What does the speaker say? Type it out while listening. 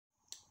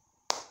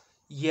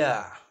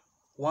Yeah,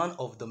 one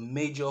of the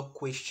major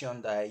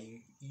questions that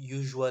I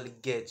usually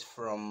get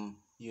from,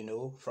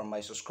 from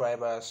my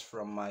subscribers,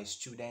 from my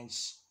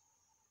students,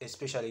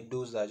 especially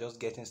those that are just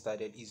getting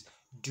started, is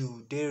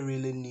do they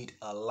really need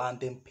a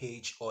landing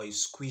page or a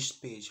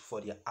squish page for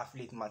their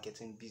affiliate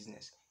marketing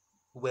business?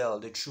 Well,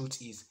 the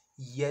truth is,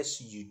 yes,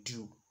 you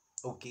do.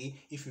 Okay,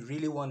 if you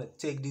really want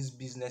to take this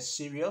business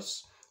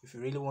serious, if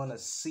you really want to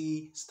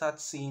start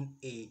seeing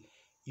a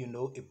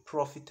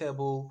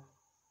profitable,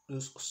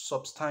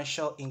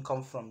 substantial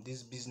income from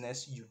this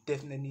business, you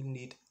definitely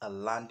need a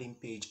landing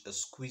page, a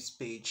squeeze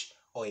page,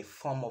 or a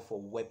form of a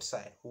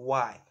website.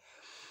 Why?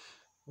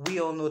 We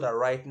all know that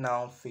right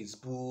now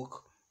Facebook,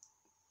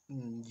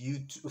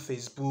 YouTube,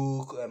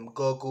 Facebook,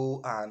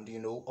 Google, and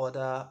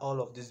other all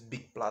of these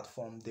big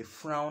platforms, they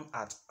frown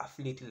at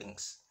affiliate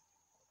links.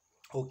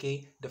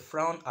 Okay, they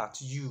frown at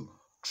you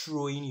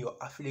throwing your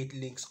affiliate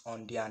links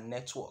on their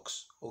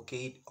networks,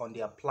 okay, on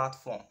their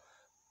platform.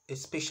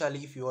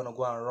 Especially if you want to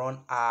go and run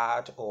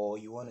ad or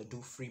you want to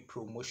do free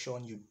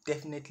promotion, you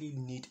definitely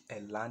need a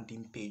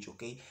landing page.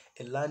 Okay,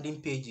 a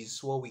landing page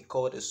is what we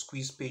call a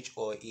squeeze page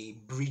or a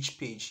bridge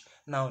page.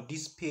 Now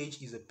this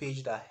page is a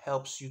page that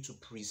helps you to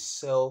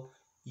pre-sell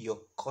your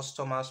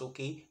customers,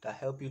 okay, that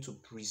help you to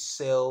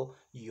pre-sell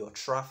your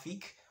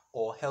traffic,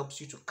 or helps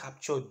you to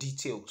capture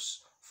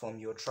details from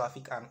your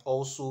traffic, and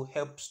also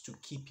helps to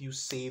keep you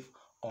safe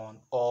on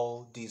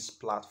all these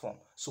platforms.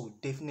 So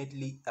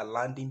definitely a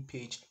landing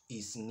page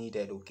is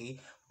needed. Okay,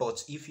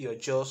 but if you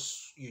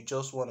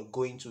just want to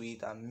go into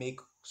it and make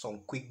some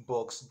quick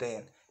bucks,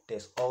 then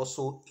there's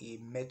also a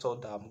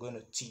method that I'm going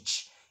to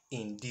teach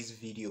in this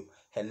video.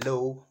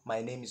 Hello,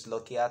 my name is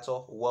Lucky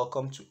Ato.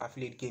 Welcome to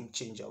Affiliate Game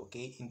Changer.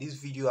 Okay, in this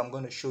video I'm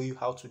going to show you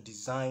how to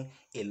design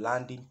a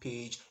landing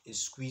page, a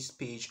squeeze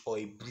page, or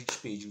a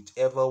bridge page,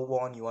 whichever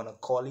one you want to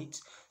call it.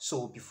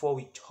 So before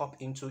we hop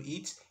into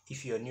it,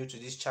 if you're new to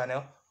this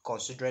channel,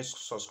 consider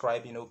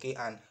subscribing, okay,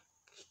 and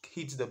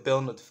hit the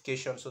bell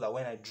notification so that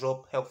when I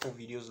drop helpful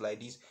videos like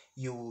this,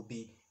 you will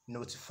be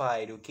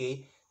notified.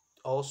 Okay,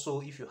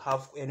 also if you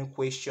have any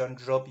question,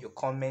 drop your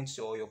comments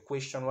or your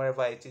question,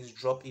 wherever it is,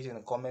 drop it in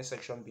the comment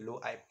section below.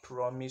 I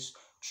promise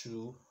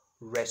to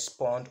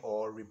respond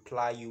or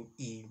reply you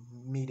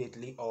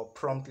immediately or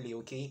promptly.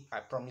 Okay,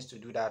 I promise to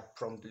do that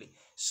promptly.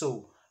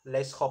 So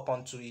let's hop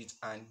onto it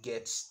and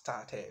get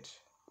started.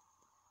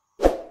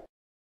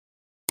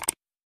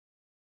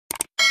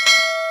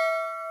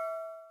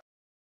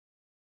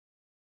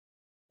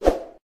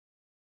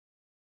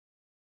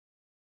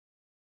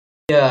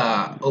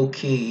 Yeah,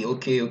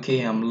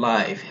 okay, I'm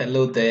live.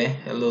 Hello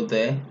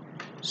there.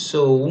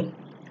 So,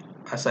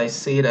 as I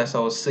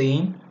was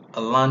saying,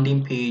 a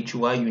landing page,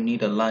 why you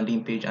need a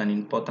landing page and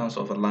importance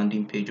of a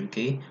landing page,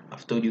 okay?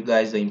 I've told you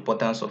guys the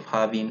importance of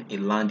having a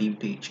landing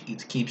page.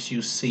 It keeps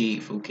you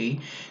safe, okay?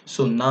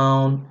 So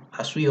now,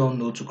 as we all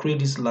know, to create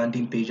this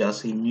landing page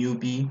as a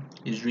newbie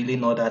is really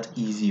not that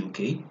easy,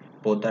 okay?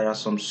 But there are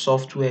some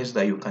softwares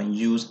that you can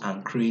use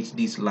and create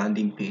this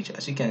landing page.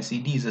 As you can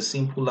see, this is a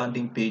simple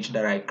landing page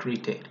that I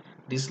created.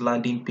 This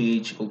landing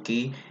page,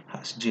 okay,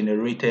 has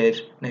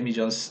generated, let me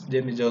just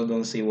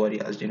don't say what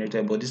it has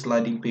generated, but this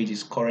landing page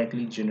is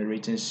currently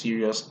generating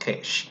serious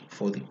cash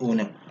for the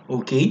owner.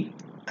 Okay,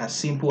 as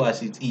simple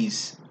as it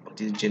is,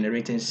 it is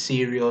generating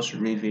serious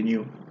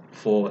revenue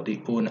for the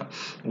owner.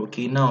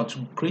 Okay, now to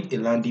create a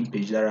landing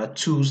page, there are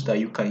tools that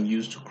you can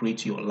use to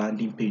create your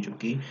landing page.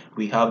 Okay,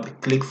 we have the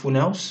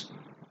ClickFunnels,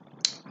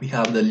 we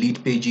have the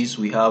lead pages,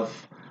 we have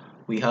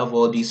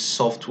all these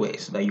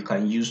softwares that you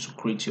can use to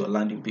create your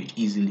landing page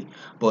easily.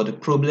 But the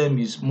problem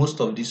is most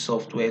of these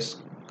softwares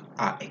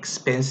are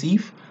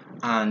expensive,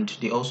 and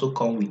they also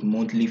come with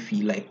monthly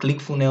fee. Like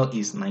ClickFunnels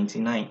is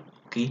 99,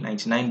 okay,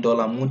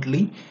 $99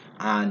 monthly.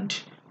 And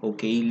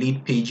okay,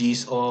 lead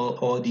pages,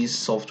 all these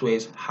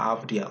softwares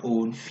have their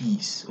own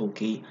fees.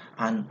 Okay,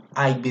 and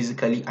I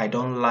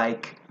don't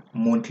like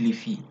monthly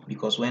fee,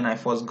 because when I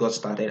first got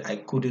started I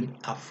couldn't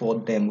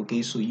afford them.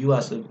 Okay, so you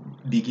as a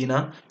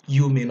beginner,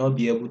 you may not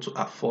be able to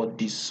afford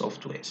these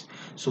softwares.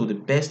 So the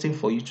best thing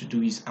for you to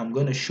do is I'm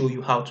going to show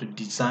you how to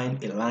design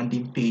a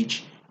landing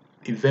page,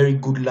 a very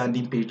good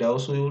landing page that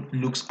also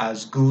looks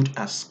as good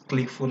as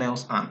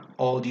ClickFunnels and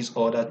all these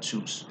other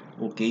tools,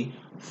 okay,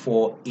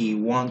 for a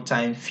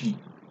one-time fee.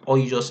 All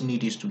you just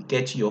need is to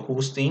get your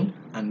hosting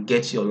and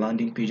get your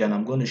landing page, and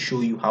I'm going to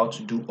show you how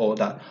to do all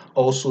that.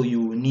 Also,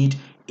 you will need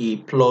a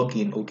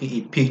plugin, okay,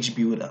 a page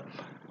builder.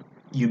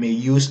 You may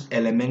use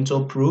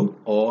Elementor Pro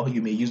or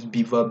you may use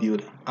Beaver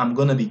Builder. I'm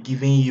gonna be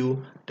giving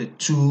you the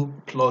two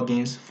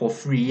plugins for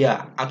free.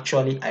 Yeah,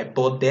 actually I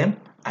bought them.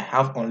 I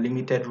have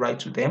unlimited right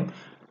to them.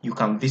 You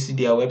can visit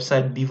their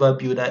website. Beaver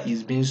Builder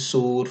is being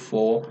sold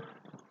for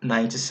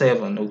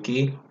 97,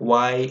 okay,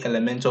 while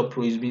Elementor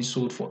Pro is being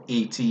sold for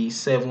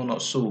 87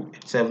 or so,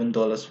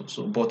 $7 or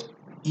so. But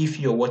if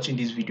you're watching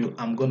this video,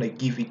 I'm gonna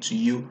give it to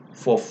you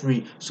for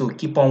free. So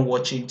keep on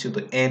watching till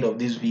the end of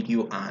this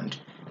video and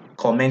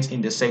comment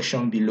in the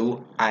section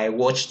below, I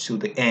watched till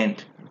the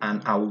end,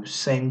 and I will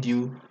send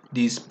you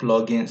these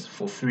plugins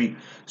for free.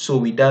 So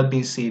with that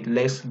being said,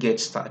 let's get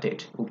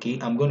started. Okay,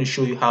 I'm going to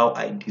show you how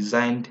I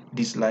designed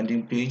this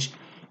landing page.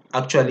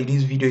 Actually,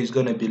 this video is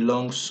going to be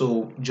long,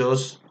 so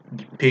just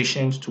be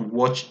patient to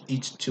watch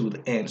it till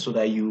the end so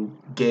that you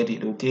get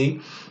it.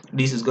 Okay,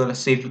 this is going to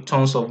save you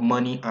tons of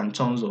money and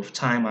tons of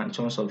time and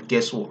tons of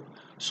guesswork.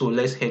 So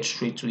let's head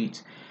straight to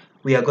it.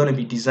 We are going to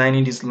be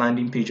designing this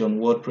landing page on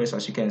WordPress.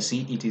 As you can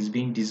see, it is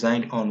being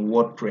designed on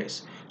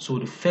WordPress. So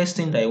the first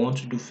thing that I want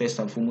to do first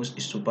and foremost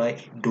is to buy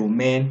a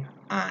domain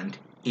and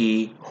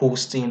a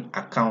hosting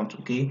account.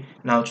 Okay,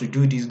 now to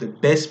do this, the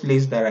best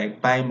place that I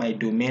buy my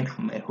domain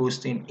and my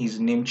hosting is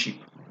Namecheap.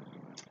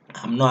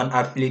 I'm not an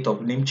affiliate of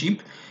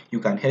Namecheap. You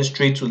can head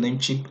straight to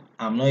Namecheap.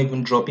 I'm not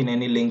even dropping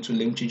any link to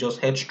Namecheap. Just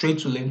head straight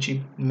to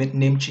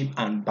Namecheap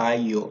and buy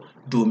your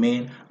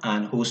domain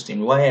and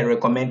hosting. Why I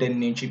recommended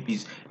Namecheap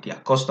is their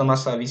customer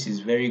service is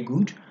very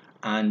good,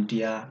 and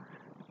their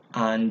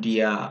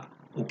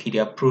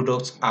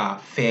products are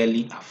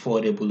fairly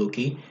affordable.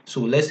 Okay,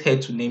 so let's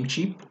head to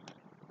Namecheap.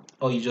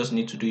 All you just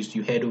need to do is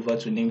you head over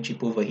to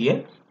Namecheap over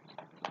here,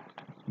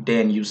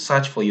 then you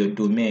search for your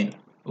domain.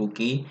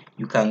 Okay,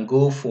 you can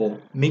go for,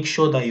 make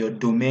sure that your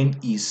domain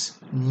is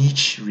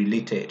niche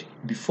related.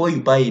 Before you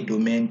buy a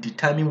domain,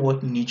 determine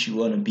what niche you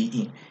want to be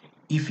in.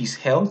 If it's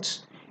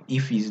health,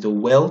 if it's the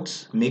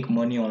wealth, make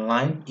money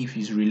online, if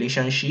it's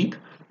relationship,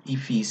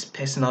 if it's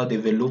personal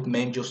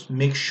development, just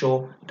make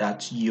sure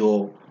that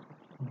you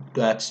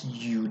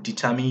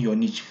determine your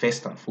niche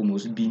first and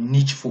foremost. Be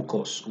niche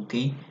focused.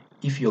 Okay,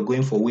 if you're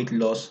going for weight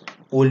loss,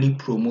 only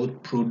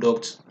promote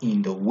products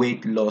in the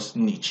weight loss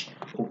niche.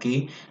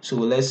 Okay, so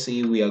let's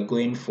say we are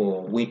going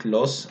for weight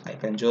loss. I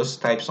can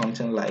just type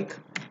something like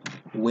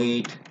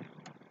weight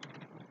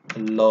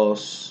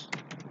loss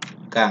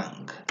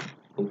gang.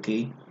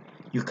 Okay,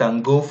 you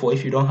can go for,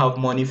 if you don't have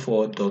money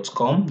for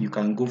 .com, you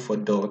can go for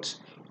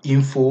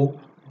 .info,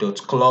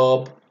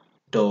 .club,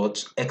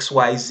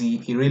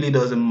 .xyz. It really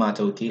doesn't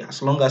matter. Okay,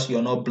 as long as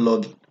you're not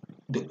blogging.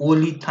 The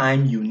only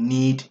time you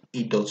need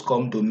a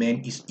 .com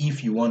domain is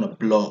if you want to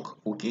blog.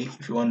 Okay,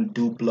 if you want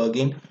to do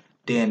blogging,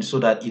 then so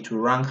that it will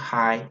rank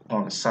high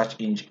on search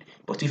engine.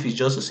 But if it's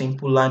just a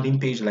simple landing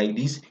page like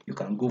this, you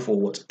can go for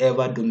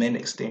whatever domain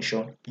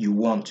extension you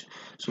want.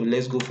 So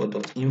let's go for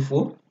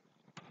 .info.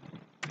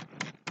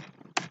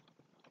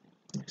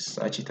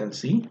 Search it and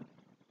see.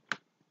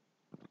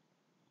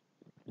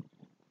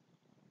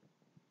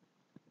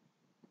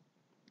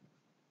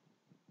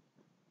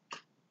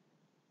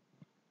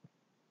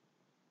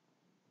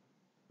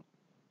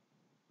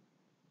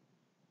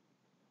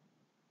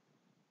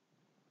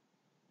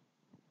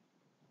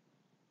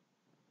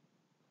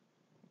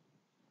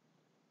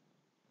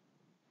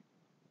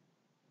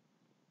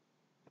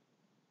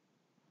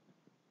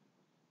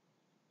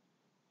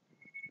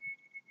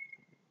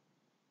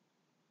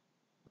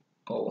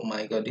 Oh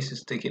my god, this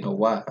is taking a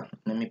while.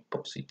 Let me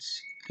pause it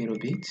a little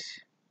bit.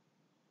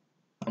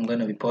 I'm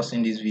gonna be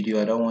pausing this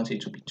video. I don't want it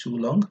to be too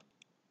long.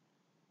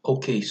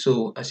 Okay,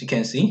 so as you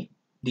can see,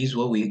 this is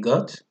what we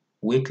got.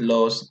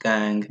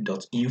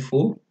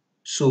 Weightlossgang.info.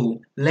 So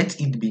let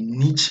it be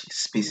niche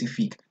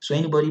specific. So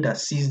anybody that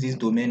sees this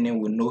domain name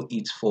will know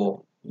it's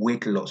for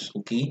weight loss.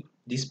 Okay,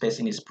 this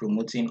person is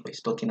promoting or is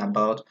talking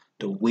about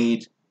the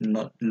weight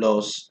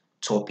loss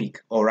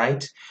topic. All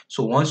right.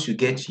 So once you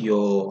get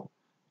your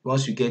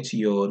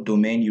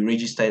domain, you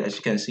register it. As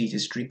you can see, it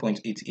is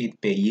 3.88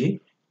 per year.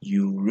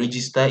 You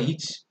register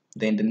it.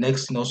 Then the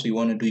next thing also you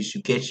want to do is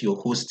you get your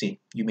hosting.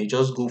 You may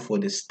just go for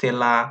the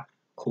stellar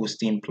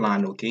hosting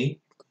plan. Okay,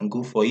 you can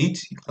go for it.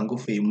 You can go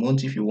for a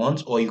month if you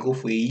want, or you go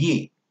for a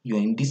year. You're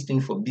in this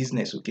thing for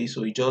business. Okay,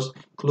 so you just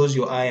close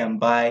your eye and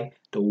buy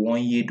the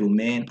 1 year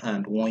domain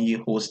and 1 year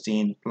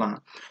hosting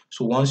plan.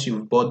 So once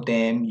you've bought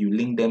them, you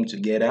link them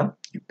together,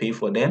 you pay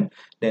for them.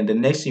 Then the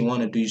next thing you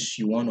want to do is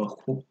you want to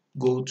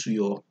go to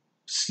your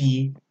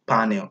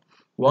cPanel.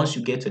 Once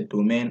you get a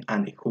domain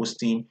and a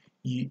hosting,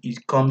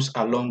 it comes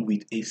along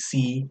with a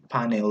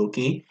cPanel.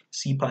 Okay,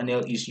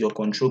 cPanel is your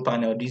control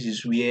panel. This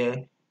is where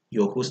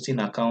your hosting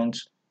account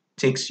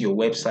takes your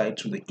website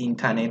to the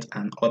internet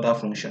and other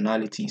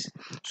functionalities.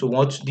 So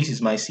this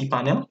is my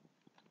cPanel.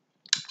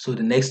 So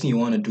the next thing you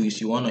want to do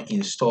is you want to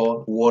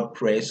install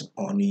WordPress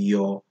on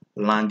your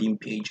landing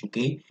page.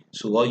 Okay,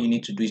 so all you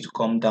need to do is to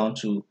come down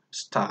to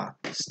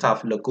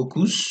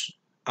Staphylococcus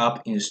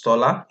app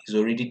installer is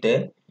already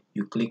there.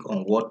 You click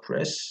on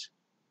WordPress.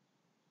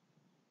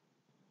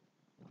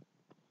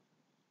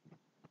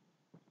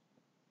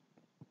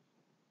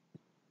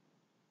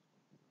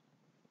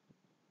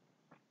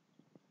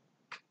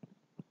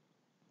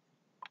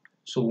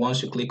 So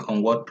once you click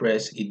on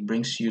WordPress, it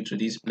brings you to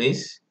this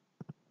place.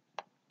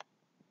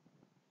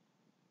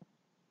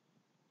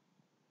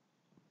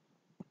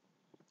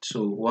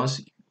 So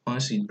once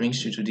it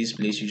brings you to this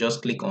place, you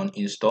just click on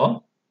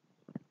install.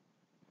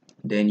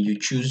 Then you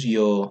choose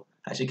your,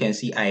 as you can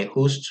see, I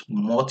host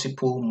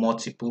multiple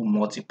website,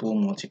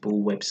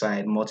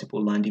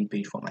 multiple landing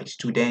page for my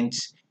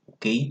students.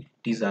 Okay,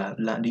 these are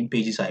landing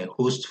pages I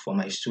host for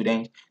my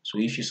students. So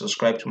if you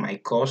subscribe to my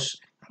course,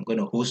 I'm going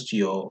to host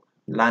your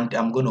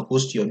I'm going to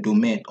host your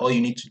domain. All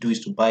you need to do is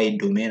to buy a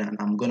domain, and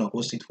I'm going to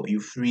host it for you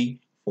free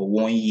for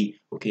 1 year.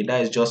 Okay,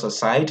 that is just a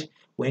side.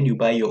 When you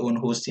buy your own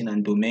hosting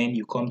and domain,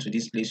 you come to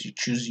this place, you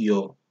choose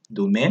your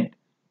domain,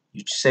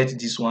 you set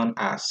this one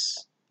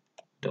as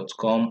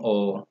 .com,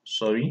 or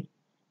sorry,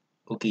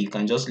 okay, you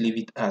can just leave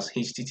it as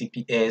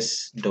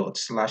https dot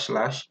slash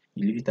slash,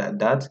 you leave it at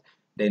that.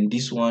 Then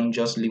this one,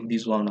 just leave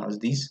this one as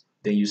this.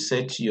 Then you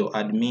set your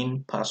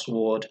admin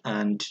password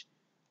and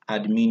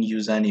admin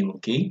username.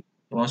 Okay,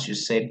 once you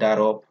set that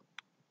up,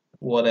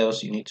 what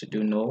else you need to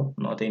do? No,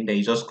 nothing. Then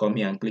you just come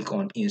here and click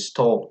on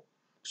install.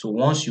 So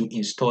once you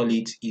install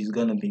it, it's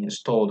gonna be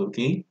installed.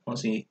 Okay,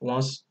 once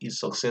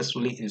it's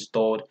successfully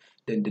installed,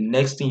 then the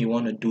next thing you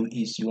want to do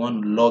is you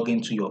want to log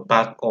into your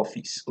back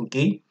office.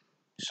 Okay,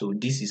 so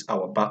this is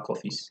our back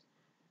office.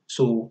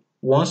 So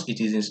once it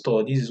is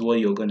installed, this is what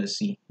you're gonna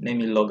see. Let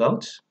me log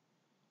out.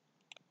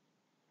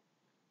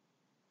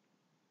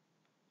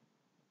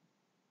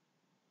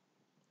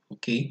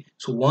 Okay,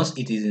 so once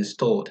it is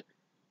installed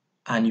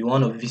and you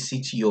want to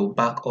visit your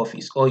back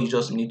office, all you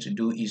just need to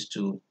do is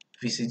to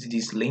visit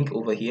this link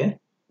over here.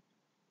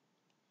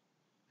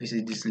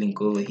 Visit this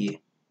link over here.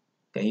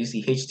 Can you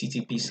see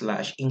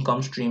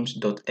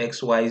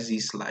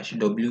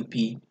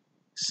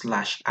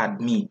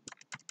http://incomestreams.xyz/wp/admin?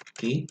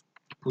 Okay,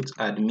 put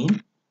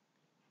admin.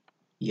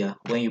 Yeah,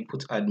 when you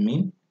put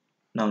admin,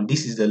 now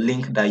this is the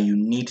link that you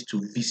need to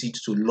visit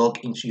to log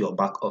into your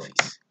back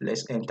office.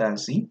 Let's enter and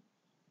see.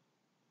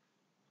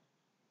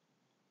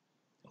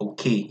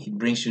 Okay, it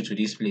brings you to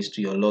this place,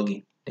 to your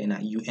login. Then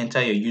you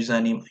enter your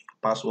username and your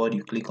password,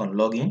 you click on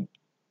login.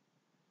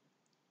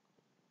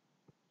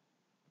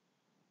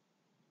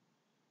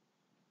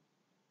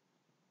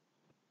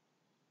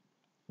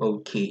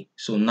 Okay,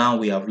 so now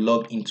we have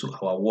logged into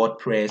our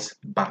WordPress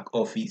back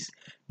office.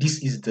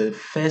 This is the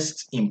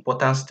first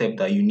important step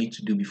that you need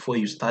to do before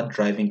you start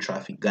driving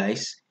traffic,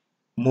 guys.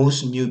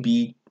 Most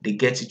newbie, they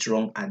get it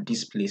wrong at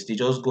this place. They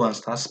just go and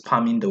start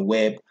spamming the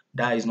web.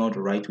 That is not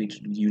the right way to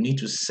do. You need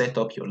to set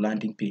up your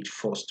landing page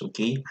first,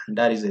 okay? And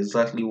that is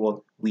exactly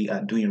what we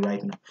are doing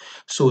right now.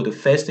 So the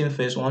first thing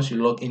first, once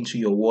you log into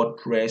your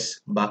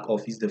WordPress back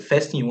office, the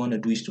first thing you want to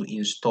do is to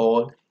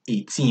install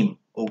a theme,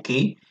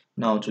 okay?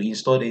 Now to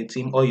install the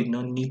theme, all you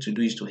don't need to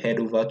do is to head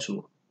over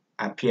to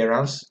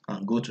appearance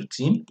and go to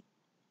theme.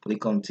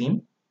 Click on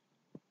theme.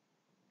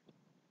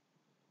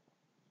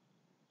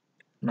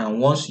 Now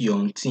once you're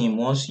on theme,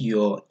 once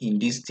you're in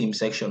this theme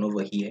section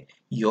over here,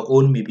 your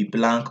own may be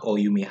blank or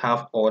you may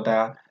have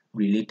other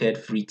related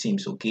free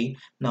themes. Okay,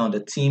 now the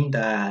theme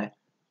that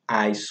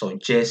I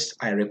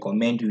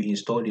recommend you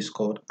install is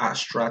called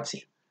Astra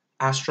theme.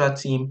 Astra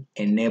theme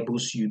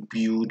enables you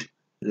build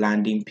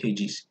landing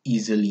pages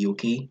easily.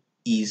 Okay,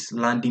 is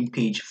landing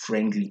page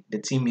friendly. The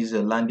theme is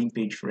a landing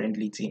page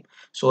friendly theme.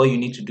 So all you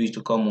need to do is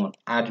to come on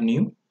add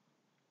new.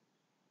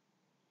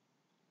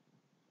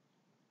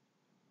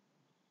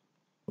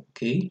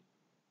 Okay,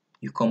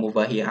 you come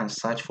over here and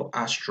search for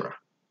Astra.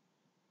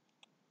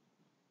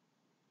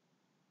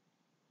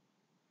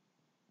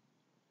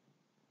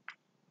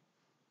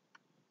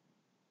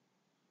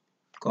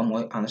 Come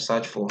on and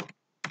search for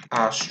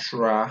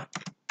Astra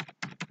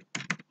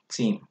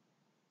theme.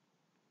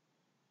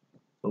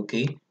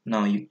 Okay,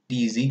 now this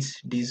is it.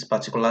 This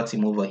particular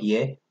theme over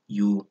here,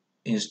 you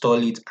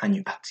install it and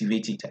you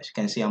activate it. As you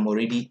can see, I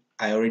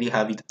already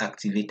have it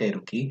activated.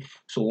 Okay,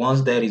 so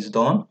once that is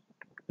done,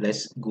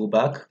 let's go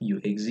back.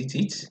 You exit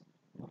it.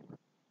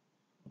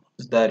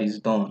 Once that is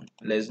done,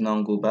 let's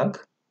now go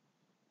back.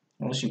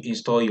 Once you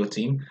install your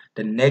theme,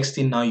 the next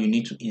thing now you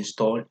need to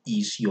install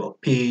is your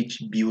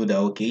page builder.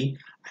 Okay,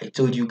 I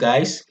told you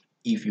guys,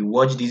 if you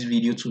watch this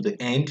video to the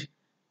end,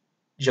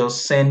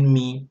 just send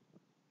me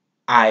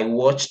I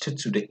watched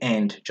to the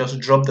end. Just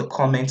drop the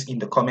comments in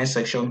the comment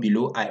section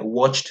below. I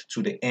watched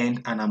to the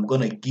end and I'm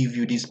gonna give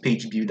you these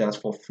page builders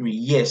for free.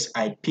 Yes,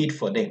 I paid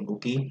for them.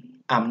 Okay,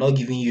 I'm not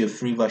giving you a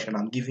free version,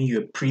 I'm giving you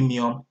a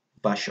premium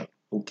version.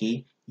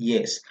 Okay,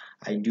 yes,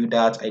 I do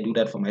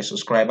that for my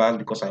subscribers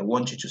because I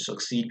want you to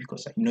succeed,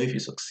 because I know if you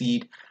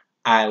succeed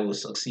I will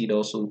succeed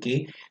also.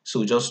 Okay,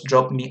 so just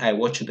drop me I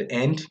watch to the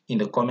end in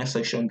the comment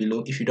section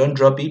below. If you don't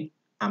drop it,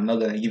 I'm not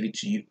gonna give it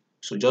to you.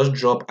 So just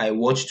drop I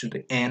watch to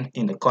the end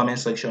in the comment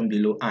section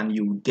below and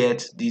you will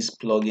get these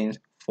plugins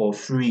for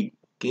free.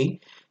 Okay,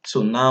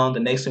 so now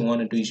the next thing you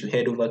want to do is you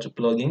head over to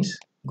plugins,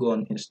 go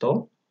on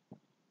install.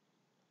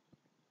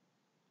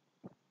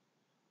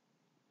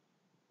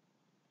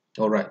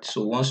 Alright,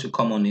 so once you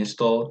come on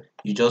install,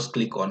 you just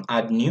click on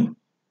add new.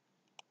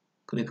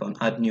 Click on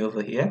add new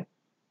over here.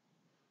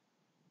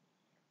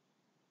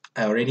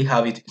 I already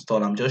have it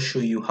installed. I'm just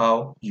showing you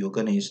how you're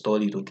going to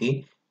install it.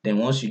 Okay, then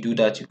once you do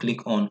that, you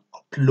click on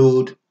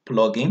upload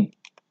plugin.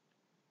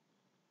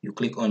 You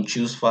click on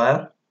choose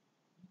file.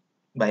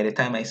 By the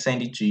time I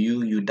send it to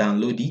you, you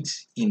download it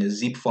in a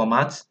zip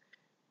format.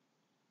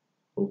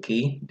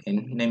 Okay,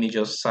 then let me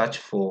just search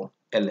for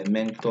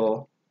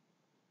Elementor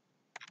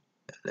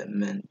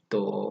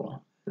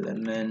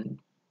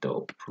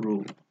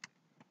Pro.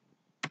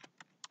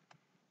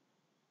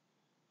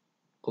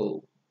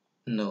 Oh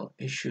no,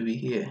 it should be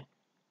here.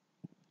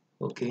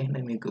 Okay,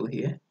 let me go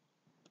here.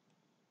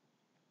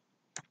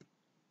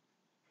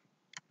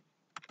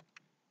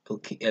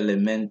 Okay,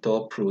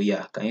 Elementor Pro.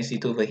 Yeah, can you see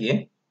it over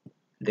here?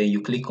 Then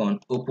you click on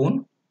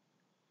open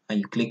and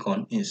you click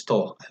on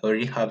install. I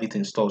already have it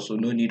installed, so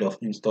no need of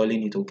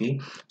installing it. Okay,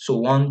 so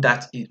once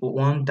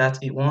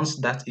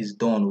that is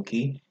done,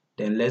 okay,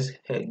 then let's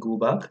go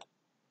back.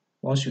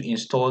 Once you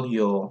install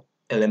your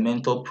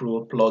Elementor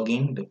Pro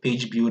plugin, the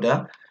page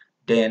builder,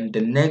 then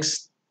the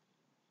next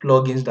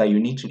plugins that you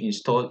need to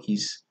install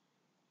is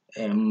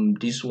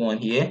this one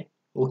here.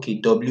 Okay,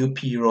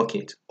 WP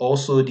Rocket.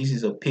 Also, this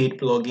is a paid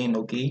plugin.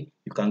 Okay,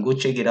 you can go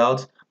check it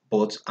out,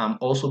 but I'm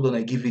also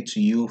gonna give it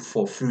to you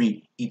for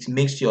free. It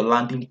makes your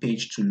landing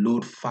page to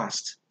load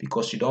fast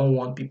because you don't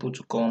want people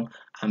to come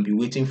and be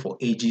waiting for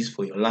ages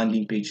for your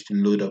landing page to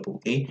load up.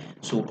 Okay,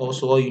 so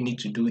also all you need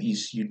to do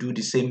is you do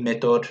the same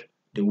method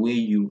the way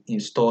you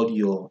installed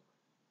your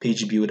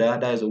page builder.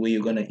 That is the way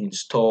you're gonna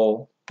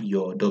install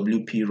your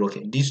WP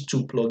Rocket. These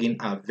two plugins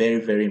are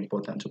very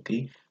important.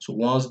 Okay, so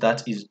once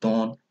that is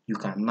done, you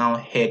can now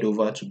head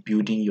over to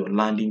building your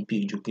landing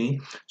page. Okay,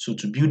 so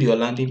to build your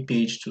landing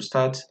page, to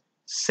start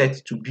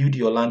set to build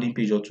your landing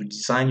page or to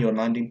design your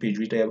landing page,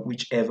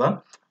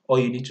 whichever, all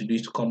you need to do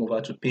is to come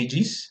over to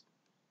pages,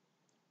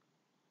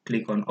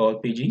 click on all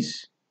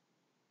pages.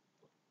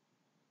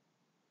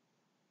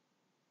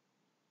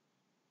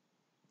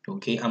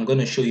 Okay, I'm going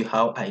to show you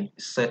how I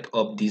set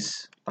up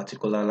this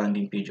particular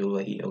landing page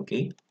over here.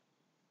 Okay,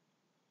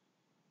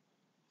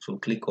 so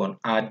click on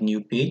add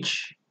new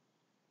page.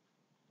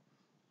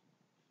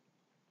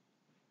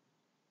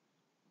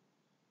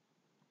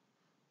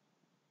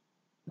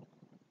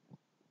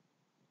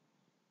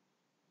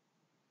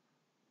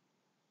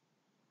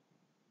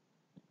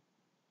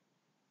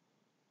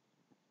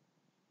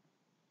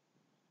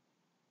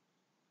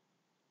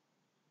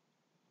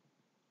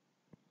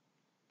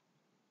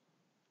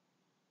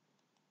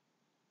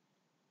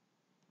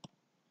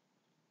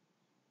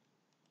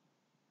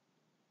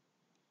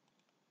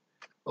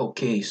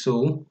 Okay,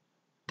 so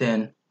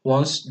then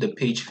once the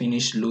page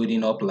finish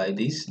loading up like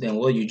this, then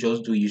what you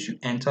just do is you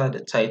enter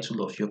the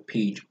title of your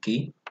page.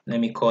 Okay, let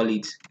me call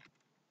it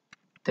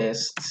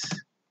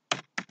test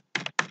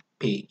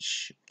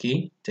page.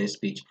 Okay,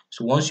 test page.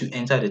 So once you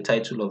enter the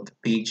title of the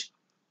page,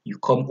 you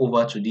come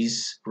over to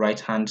this right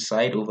hand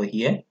side over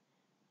here.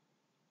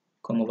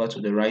 Come over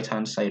to the right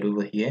hand side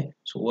over here.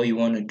 So what you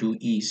want to do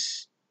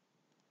is,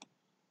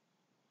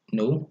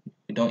 no,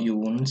 you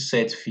won't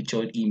set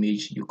featured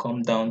image. You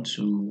come down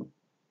to,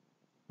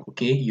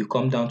 okay, you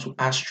come down to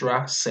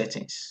Astra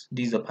settings.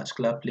 This is a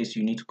particular place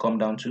you need to come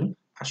down to,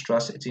 Astra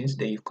settings.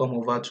 Then you come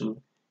over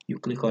to, you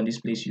click on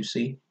this place, you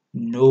say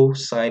no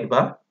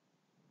sidebar.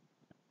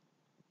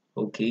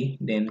 Okay,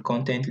 then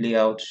content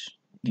layout,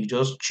 you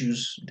just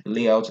choose the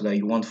layout that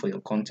you want for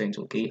your content.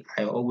 Okay,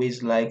 I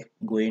always like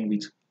going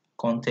with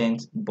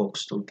content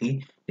boxed.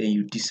 Okay, then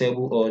you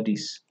disable all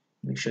this,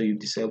 make sure you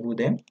disable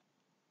them.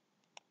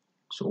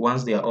 So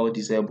once they are all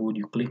disabled,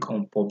 you click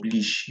on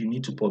publish. You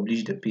need to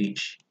publish the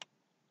page.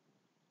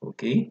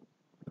 Okay,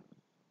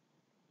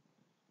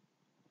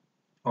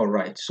 all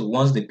right, so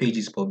once the page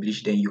is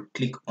published, then you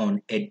click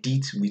on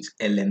edit with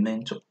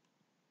Elementor.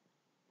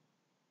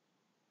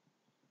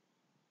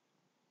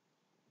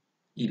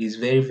 It is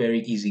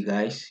very easy,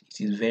 guys.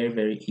 It is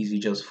very easy.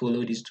 Just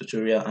follow this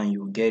tutorial and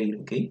you'll get it.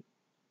 Okay,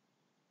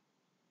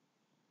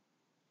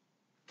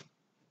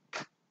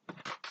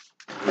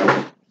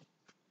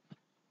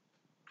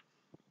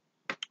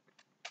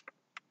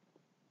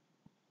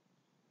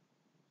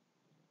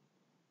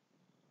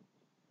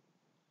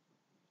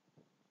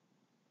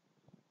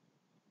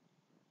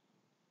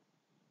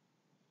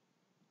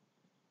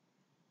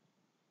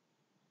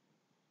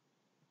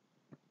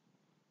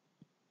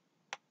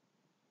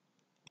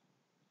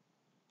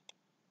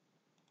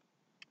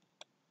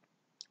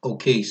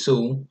 okay,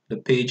 so the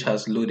page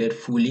has loaded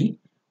fully.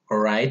 All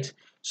right,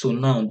 so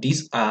now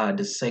these are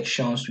the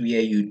sections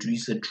where you do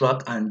is a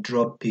drag and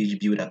drop page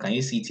builder. Can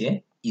you see it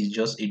here? It's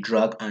just a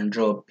drag and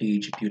drop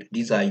page builder.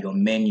 These are your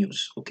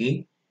menus.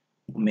 Okay,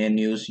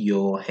 menus,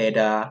 your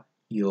header,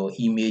 your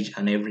image,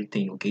 and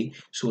everything. Okay,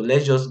 so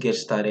let's just get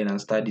started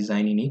and start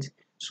designing it.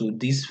 So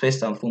this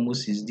first and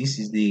foremost is this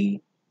is the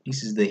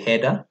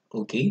header.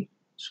 Okay,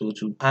 so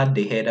to add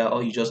the header,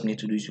 all you just need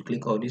to do is you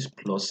click on this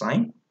plus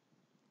sign.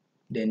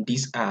 Then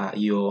these are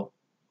your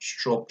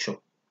structure,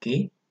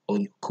 okay, or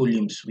your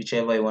columns,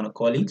 whichever you want to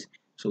call it.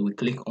 So we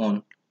click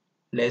on,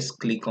 let's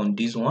click on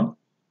this one.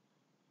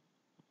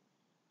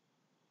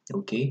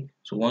 Okay,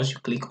 so once you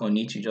click on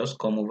it, you just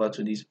come over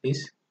to this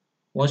place.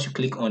 Once you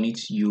click on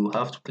it, you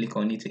have to click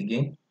on it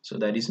again so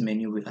that this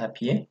menu will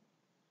appear.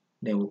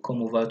 Then we'll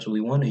come over to,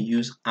 we want to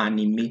use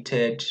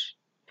animated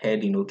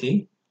heading.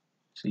 Okay,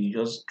 so you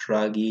just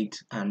drag it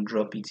and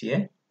drop it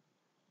here.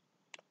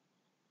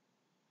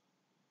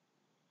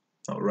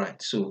 All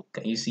right, so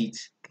can you see it?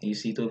 Can you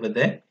see it over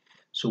there?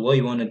 So what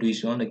you want to do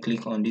is you want to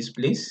click on this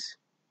place,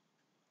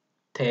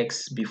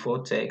 text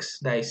before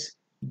text. That is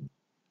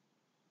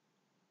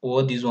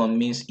what this one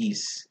means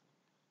is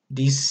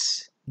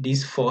this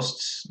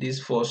first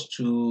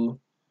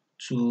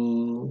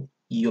to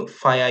your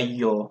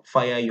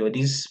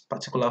this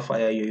particular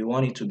fire you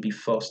want it to be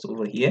first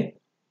over here.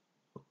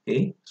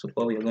 Okay, so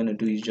what we're going to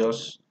do is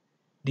just,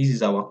 this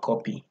is our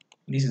copy,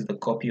 this is the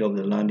copy of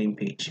the landing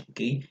page.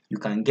 Okay, you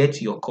can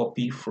get your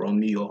copy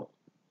from your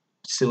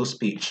sales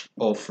page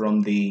or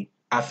from the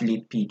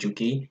affiliate page.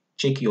 Okay,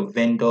 check your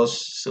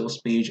vendor's sales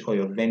page or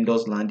your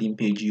vendor's landing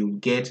page, you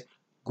get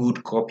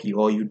good copy,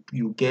 or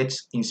you get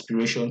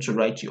inspiration to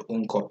write your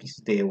own copies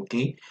there.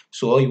 Okay,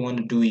 so all you want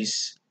to do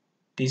is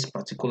this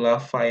particular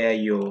fire,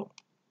 you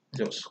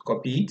just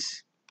copy it.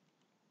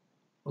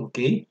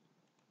 Okay,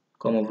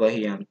 come over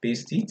here and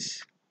paste it.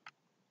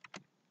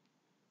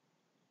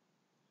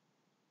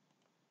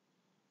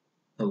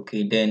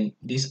 Okay, then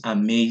this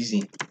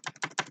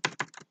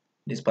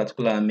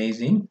particular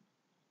amazing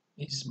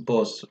is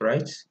boss,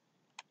 right?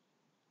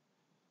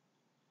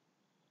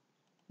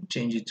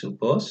 Change it to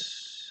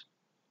boss,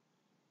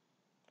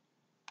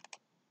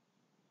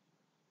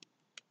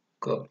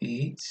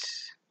 copy it,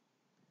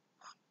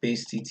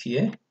 paste it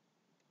here.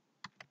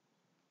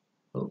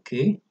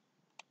 Okay,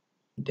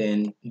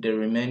 then the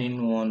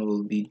remaining one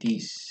will be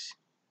this,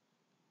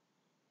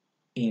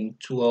 in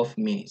 12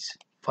 minutes.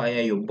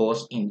 Fire your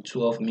boss in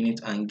 12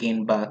 minutes and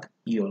gain back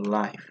your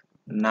life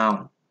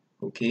now.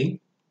 Okay,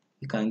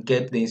 you can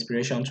get the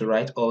inspiration to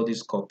write all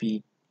this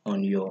copy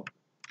on your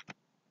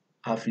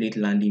affiliate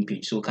landing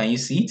page. So can you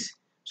see it?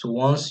 So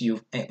once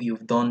you've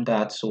done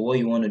that, so what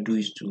you want to do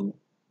is to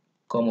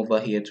come over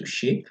here to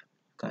shape.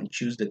 You can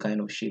choose the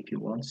kind of shape you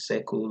want,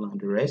 circle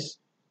and the rest.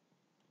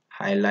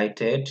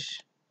 Highlighted,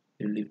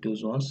 you leave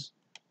those ones.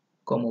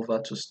 Come over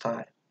to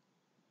style.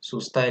 So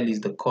style is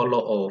the color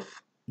of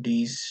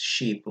this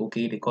shape.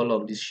 Okay, the color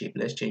of this shape,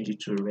 let's change it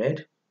to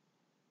red.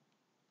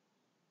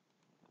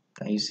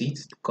 Can you see it?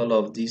 The color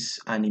of this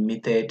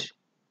animated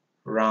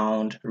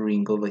round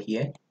ring over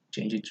here,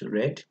 change it to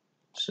red.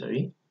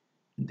 Sorry.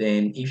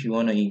 Then if you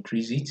want to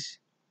increase it,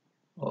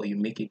 or you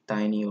make it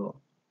tiny, or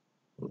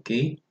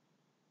okay,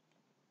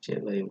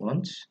 whichever you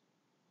want.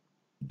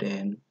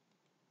 Then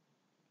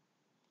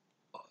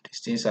these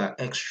things are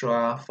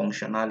extra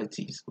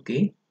functionalities.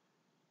 Okay,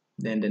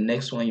 then the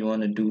next one you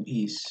want to do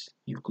is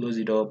you close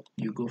it up,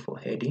 you go for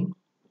heading,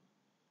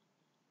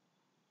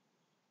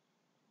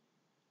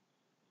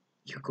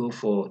 you go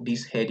for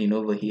this heading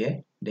over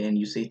here, then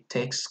you say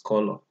text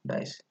color,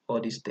 that is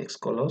all these text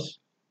colors.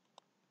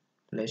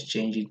 Let's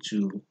change it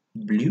to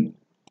blue.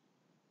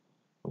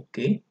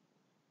 Okay,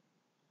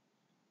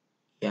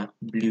 yeah,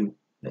 blue,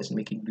 let's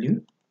make it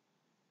blue.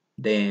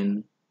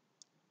 Then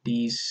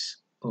this,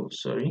 oh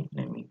sorry,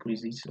 let me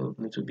increase it a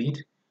little bit.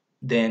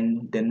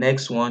 Then the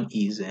next one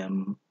is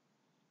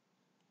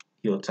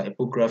your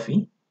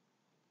typography,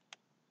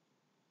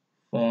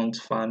 font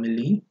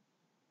family,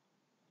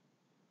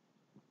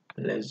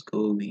 let's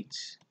go with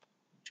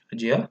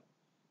Georgia.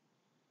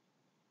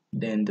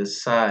 Then the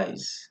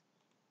size,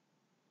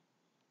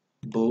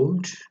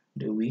 bold,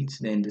 the width,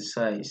 then the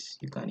size,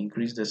 you can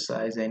increase the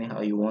size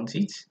anyhow you want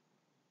it.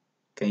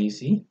 Can you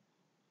see?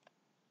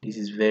 This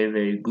is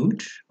very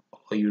good,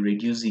 or you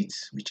reduce it,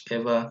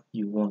 whichever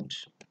you want.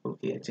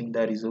 Okay, I think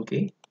that is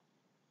okay.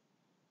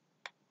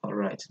 All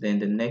right, then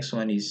the next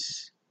one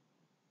is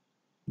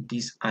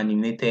this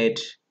animated,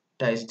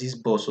 that is this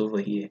box over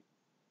here.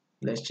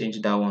 Let's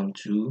change that one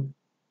to,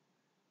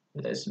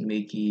 let's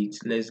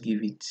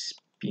give it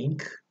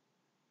pink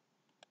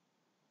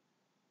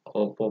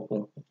or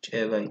purple,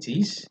 whichever it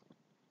is.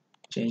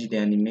 Change the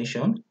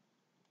animation,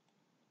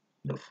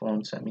 the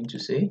fonts I mean to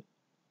say.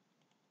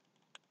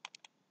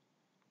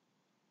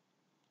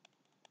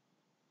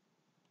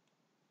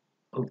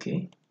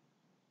 Okay,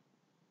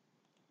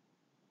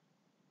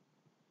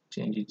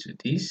 change it to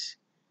this.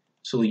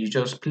 So you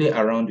just play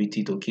around with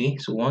it. Okay,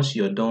 so once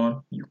you're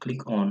done, you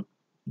click on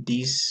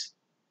this,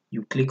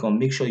 you click on,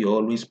 make sure you're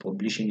always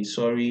publishing it.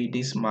 Sorry,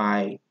 this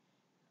my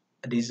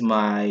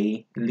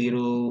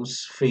little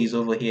phrase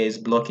over here is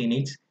blocking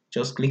it.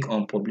 Just click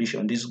on publish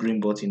on this green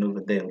button over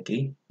there.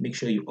 Okay, make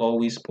sure you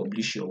always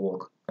publish your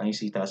work. Can you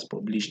see it as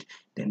published?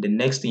 Then the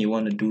next thing you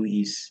want to do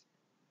is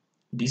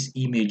this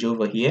image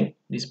over here,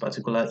 this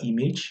particular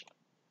image.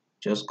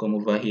 Just come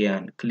over here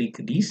and click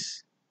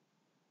this,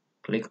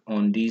 click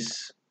on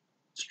this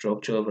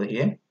structure over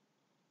here,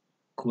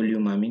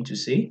 column I mean to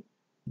say,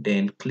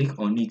 then click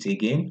on it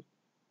again.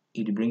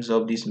 It brings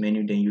up this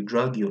menu, then you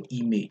drag your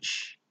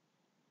image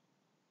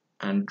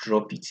and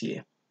drop it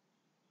here.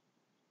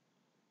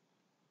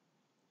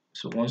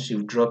 So once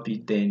you drop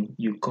it, then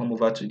you come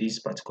over to this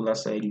particular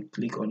side, you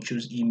click on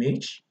choose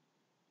image,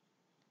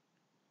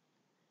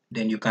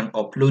 then you can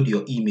upload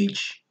your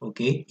image.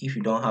 Okay, if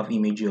you don't have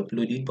image, you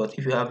upload it, but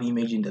if you have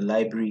image in the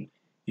library,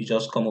 you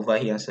just come over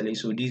here and select.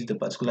 So this is the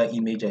particular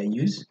image I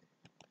use.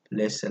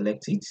 Let's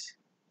select it.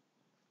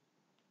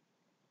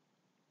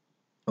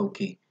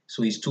 Okay,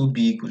 so it's too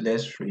big,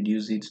 let's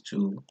reduce it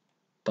to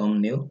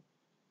thumbnail.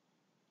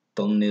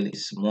 Thumbnail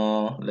is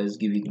small, let's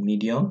give it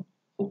medium.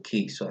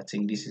 Okay, so I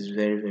think this is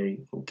very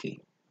okay.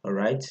 All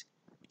right,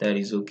 that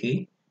is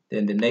okay.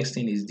 Then the next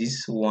thing is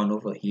this one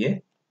over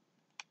here.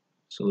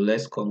 So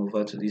let's come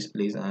over to this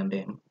place and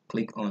then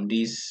click on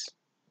this.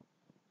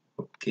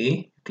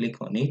 Okay, click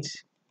on it,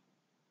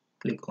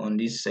 click on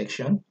this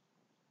section.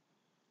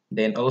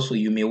 Then also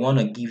you may want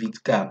to give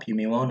it gap, you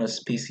may want to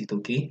space it.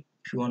 Okay,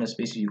 if you want to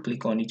space it, you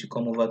click on it, you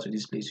come over to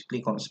this place, you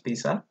click on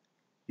spacer,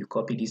 you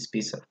copy this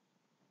spacer,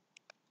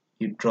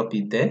 you drop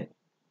it there,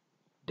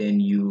 then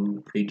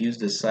you reduce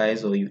the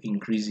size or you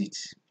increase it,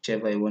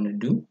 whichever you want to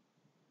do.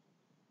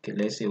 Okay,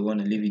 let's say you want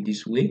to leave it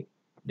this way.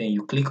 Then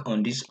you click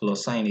on this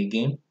plus sign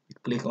again, you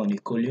click on the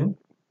column,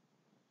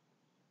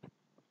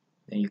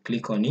 then you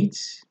click on it,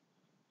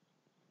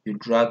 you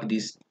drag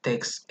this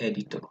text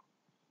editor.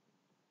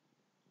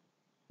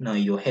 Now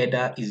your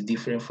header is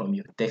different from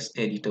your text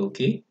editor.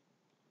 Okay,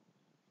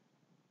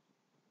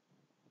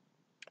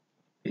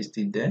 paste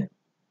it there.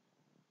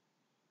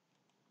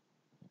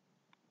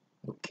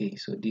 Okay,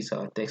 so this is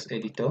our text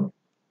editor.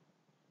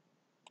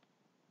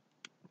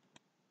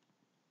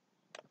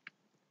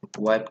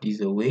 Wipe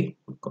this away,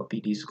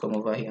 copy this, come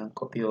over here and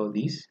copy all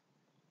this.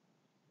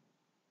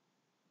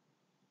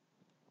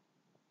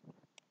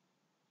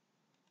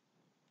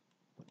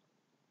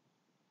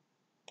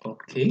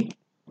 Okay,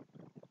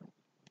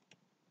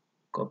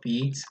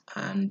 copy it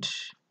and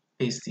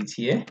paste it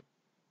here.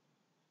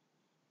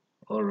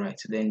 All right,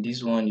 then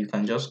this one you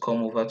can just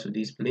come over to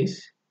this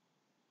place,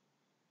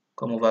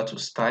 come over to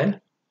style,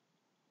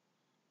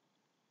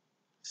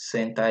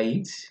 center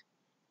it.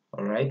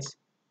 All right,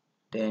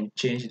 then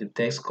change the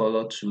text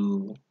color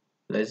to,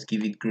 let's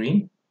give it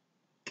green.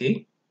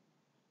 Okay,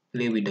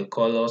 play with the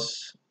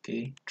colors.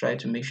 Okay, try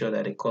to make sure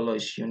that the color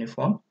is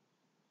uniform.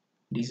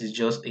 This is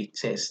just a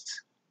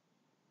test.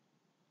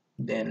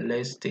 Then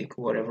let's take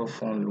whatever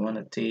font we want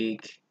to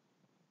take.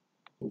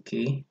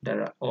 Okay,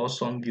 there are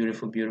awesome,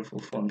 beautiful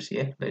fonts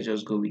here. Let's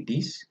just go with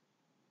this.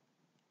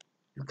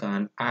 You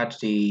can add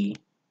the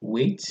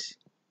weight,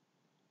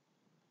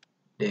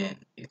 then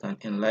you can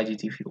enlarge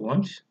it if you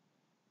want,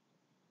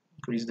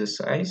 increase the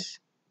size.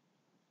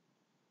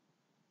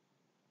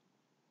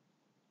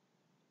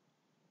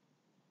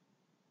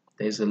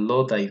 There's a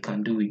lot that you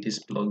can do with this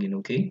plugin.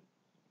 Okay,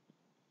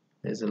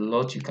 there's a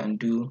lot you can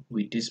do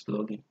with this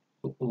plugin.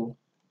 Oh,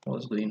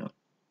 what's going on?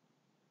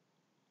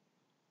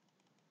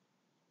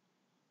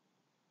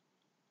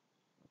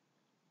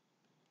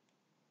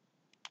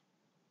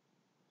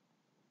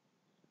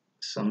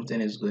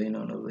 Something is going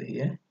on over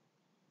here.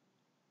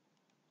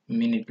 A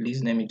minute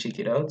please, let me check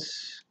it out.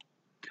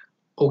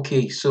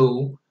 Okay,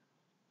 so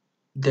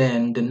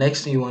then the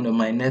next thing you want to,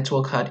 my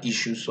network had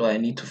issues, so I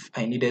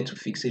needed to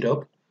fix it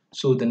up.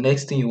 So the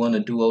next thing you want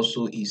to do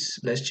also is,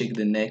 let's check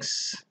the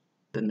next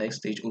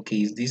stage.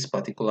 Okay, is this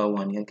particular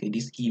one. Okay,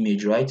 this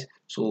image, right?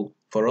 So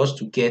for us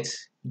to get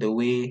the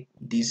way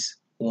this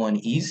one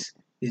is,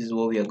 this is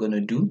what we are going to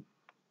do.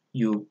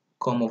 You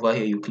come over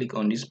here, you click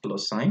on this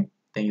plus sign,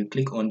 then you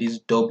click on this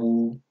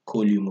double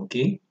column.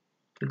 Okay,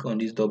 click on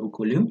this double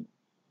column.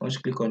 Once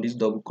you click on this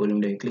double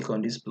column, then you click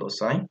on this plus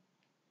sign.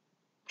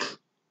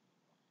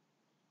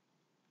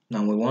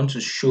 Now we want to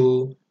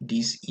show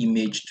this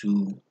image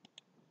to,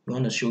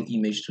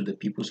 the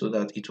people so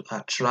that it will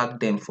attract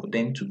them, for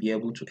them to be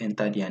able to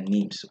enter their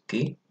names.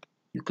 Okay,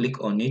 you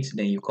click on it,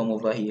 then you come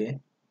over here,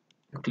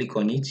 you click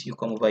on it, you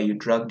come over, you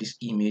drag this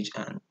image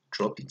and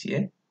drop it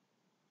here.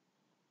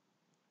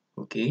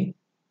 Okay,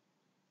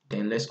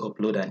 then let's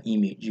upload an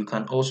image. You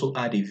can also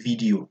add a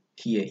video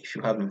here. If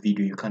you have a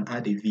video, you can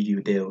add a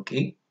video there.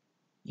 Okay,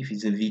 if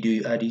it's a video,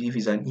 you add it. If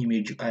it's an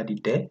image, you add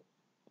it there.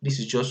 This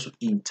is just to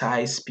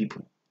entice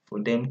people, for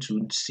them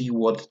to see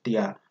what they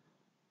are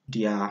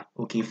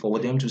okay, for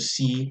them to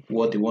see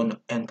what they want to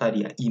enter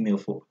their email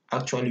for.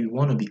 Actually, we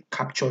want to be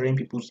capturing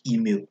people's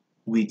email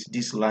with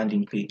this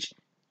landing page.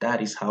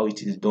 That is how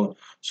it is done,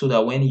 so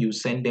that when you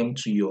send them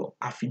to your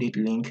affiliate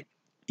link,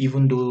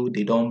 even though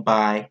they don't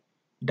buy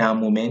that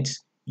moment,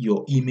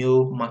 your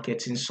email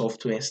marketing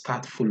software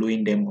start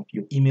following them up,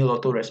 your email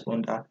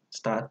autoresponder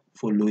start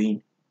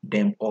following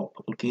them up.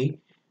 Okay,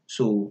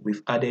 so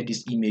we've added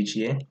this image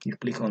here. You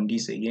click on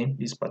this again,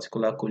 this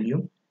particular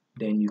column,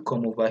 then you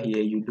come over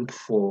here, you look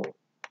for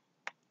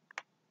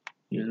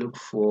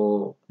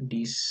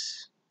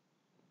this.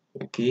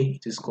 Okay,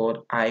 it is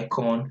called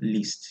icon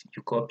list.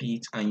 You copy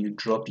it and you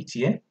drop it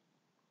here.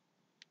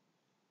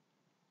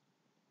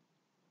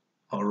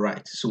 All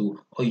right, so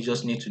all you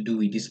just need to do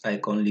with this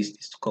icon list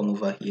is to come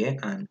over here,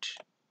 and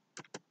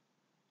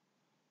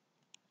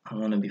I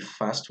want to be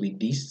fast with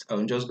this.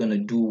 I'm just going to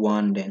do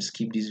one, then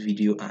skip this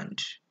video and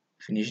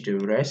finish the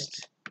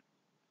rest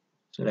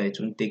so that it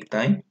won't take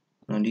time.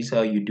 Now this is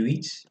how you do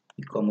it.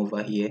 You come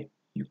over here,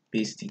 you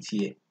paste it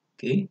here.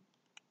 Okay,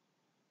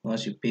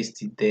 once you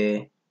paste it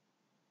there,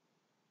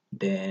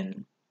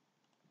 then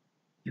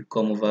you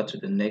come over to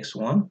the next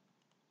one,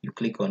 you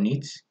click on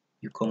it,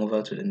 you come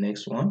over to the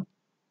next one.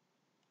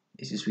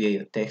 This is where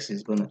your text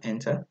is going to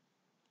enter.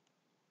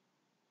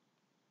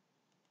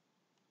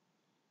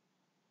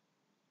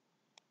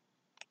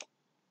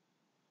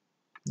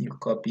 You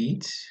copy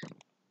it,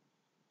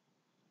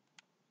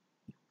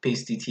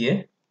 paste it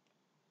here.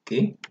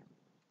 Okay,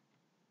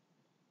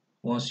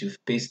 once you've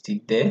pasted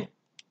it there,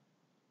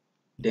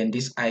 Then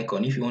this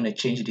icon, if you want to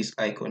change this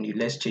icon,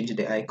 let's change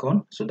the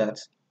icon so that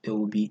they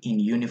will be in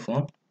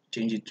uniform.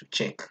 Change it to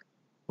check.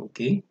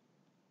 Okay,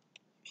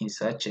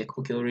 insert check.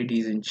 Okay, already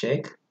is in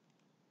check.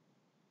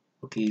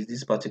 Okay, is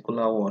this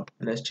particular one?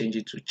 Let's change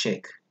it to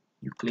check.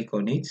 You click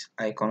on it,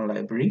 icon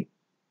library.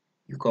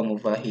 You come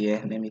over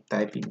here, let me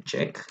type in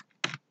check.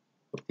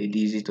 Okay,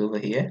 this is it over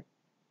here.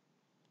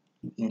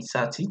 You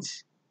insert it.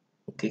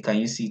 Okay, can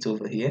you see it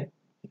over here?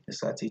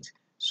 Insert it.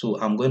 So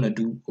I'm going to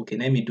do, okay,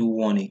 let me do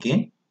one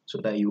again so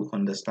that you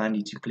understand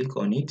it. You click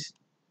on it,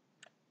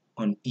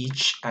 on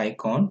each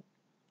icon.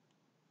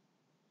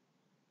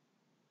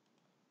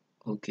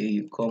 Okay,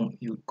 you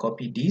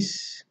copy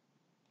this.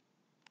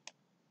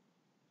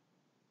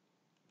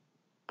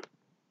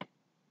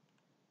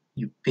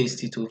 You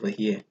paste it over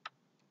here.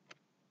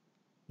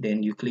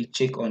 Then you click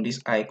check on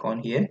this icon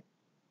here.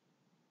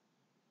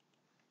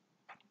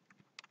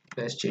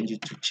 Let's change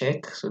it to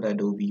check so that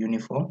they will be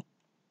uniform.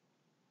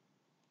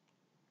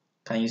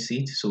 Can you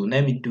see it? So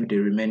let me do the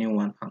remaining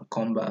one and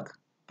come back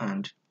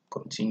and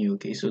continue,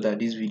 okay, so that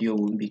this video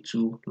won't be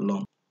too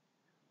long.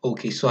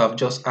 Okay, so I've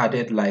just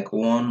added like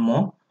one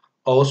more.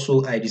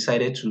 Also, I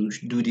decided to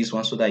do this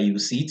one so that you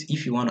see it.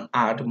 If you want to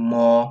add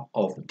more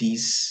of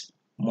this,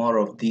 more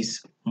of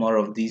this, more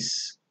of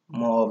this,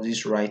 more of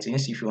these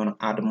writings, if you want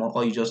to add more,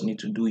 all you just need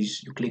to do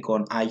is you click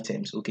on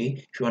items. Okay,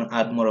 if you want to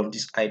add more of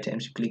these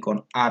items, you click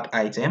on add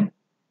item.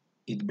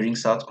 It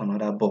brings out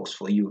another box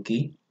for you.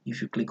 Okay,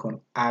 if you click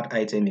on add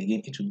item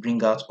again, it will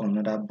bring out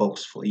another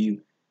box for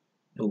you.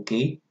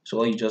 Okay, so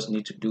all you just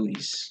need to do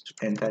is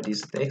to enter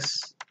this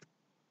text.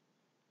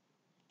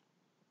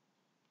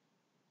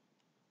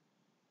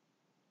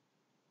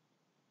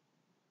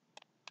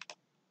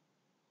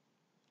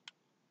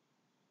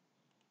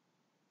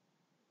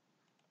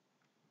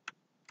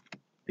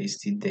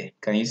 Paste it there.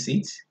 Can you see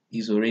it?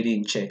 It's already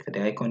in check.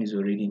 The icon is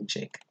already in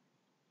check.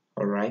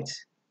 All right,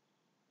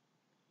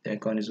 the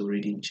icon is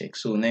already in check.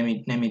 So let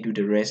me do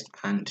the rest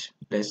and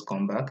let's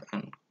come back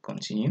and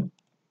continue.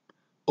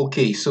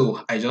 Okay,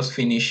 so I just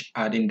finished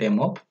adding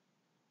them up.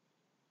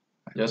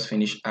 I just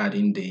finished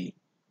adding the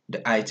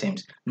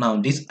items.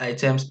 Now these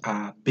items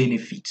are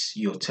benefits.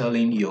 You're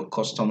telling your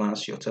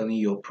customers, you're telling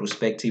your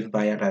prospective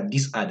buyer that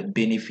these are the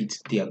benefits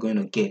they are going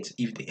to get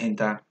if they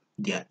enter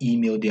their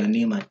email, their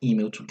name and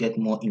email to get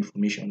more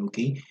information.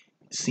 Okay,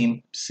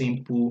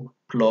 simple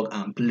plug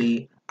and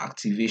play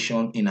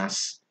activation in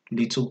as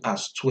little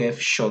as 12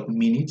 short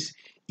minutes.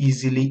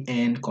 Easily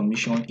earn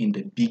commission in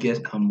the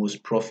biggest and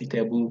most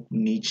profitable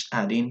niche.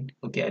 Adding,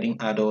 okay, I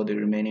didn't add all the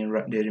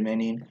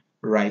remaining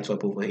write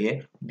up over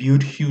here.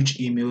 Build huge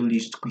email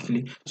list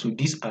quickly. So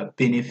these are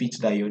benefits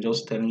that you're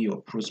just telling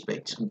your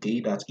prospects, okay,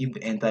 that if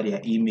they enter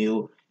their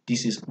email,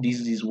 this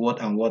is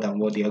what and what and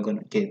what they are going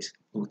to get.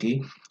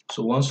 Okay,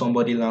 so once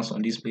somebody lands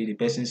on this page, the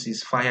person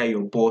says fire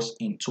your boss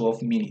in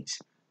 12 minutes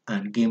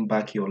and gain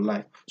back your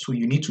life. So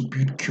you need to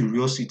build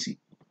curiosity.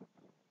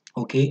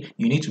 Okay,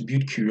 you need to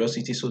build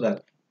curiosity so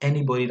that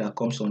anybody that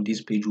comes on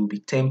this page will be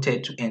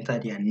tempted to enter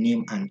their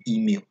name and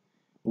email.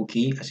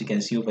 Okay, as you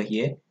can see over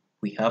here,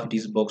 we have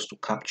this box to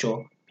capture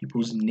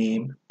people's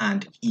name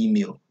and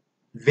email.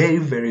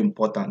 Very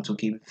important.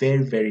 Okay,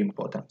 very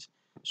important.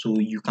 So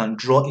you can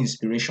draw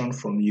inspiration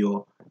from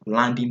your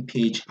landing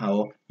page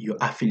or your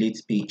affiliate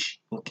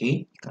page.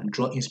 Okay, you can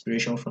draw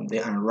inspiration from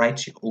there and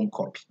write your own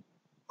copy.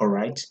 All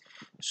right,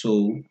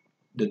 so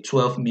the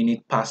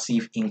 12-minute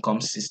passive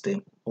income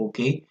system.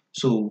 Okay,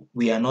 so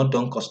we are not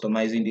done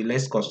customizing it.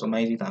 Let's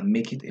customize it and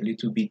make it a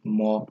little bit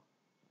more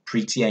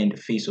prettier in the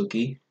face.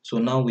 Okay, so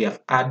now we have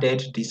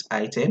added these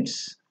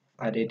items.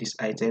 So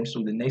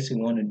the next thing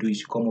we want to do is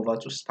you come over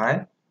to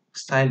style.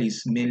 Style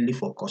is mainly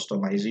for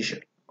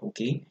customization.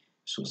 Okay,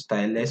 so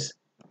style, let's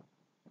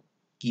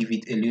give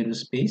it a little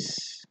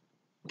space.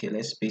 Okay,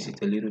 let's space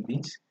it a little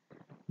bit.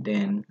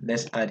 Then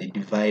let's add a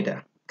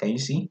divider. Can you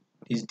see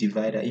this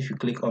divider? If you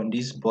click on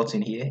this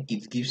button here,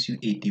 it gives you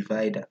a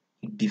divider.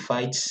 It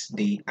divides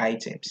the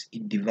items.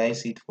 It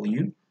divides it for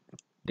you.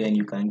 Then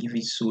you can give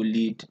it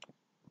solid,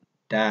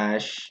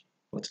 dash,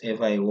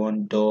 whatever you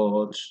want,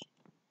 dot,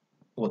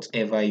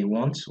 whatever you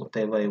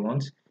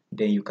want.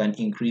 Then you can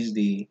increase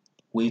the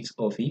weight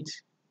of it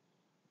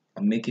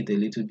and make it a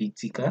little bit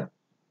thicker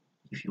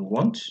if you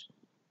want.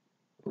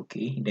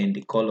 Okay, then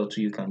the color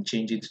too, you can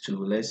change it to,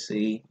 let's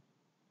say,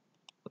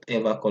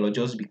 whatever color.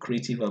 Just be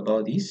creative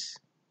about this.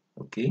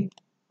 Okay,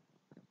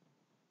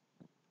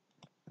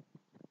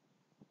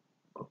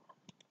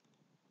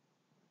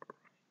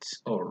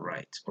 all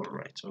right.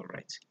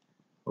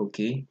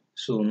 Okay,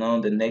 so now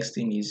the next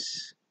thing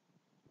is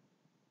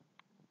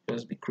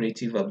just be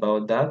creative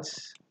about that.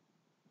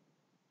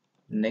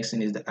 The next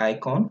thing is the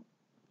icon.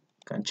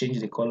 You can change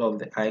the color of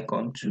the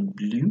icon to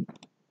blue.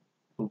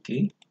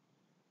 Okay,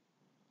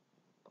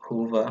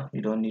 hover,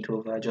 you don't need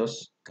hover,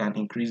 just can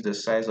increase the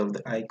size of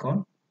the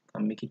icon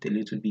and make it a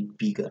little bit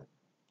bigger.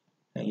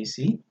 Can you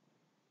see?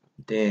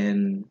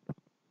 Then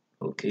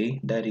okay,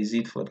 that is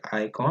it for the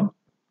icon.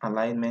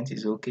 Alignment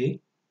is okay,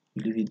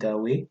 you leave it that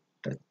way.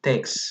 The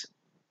text,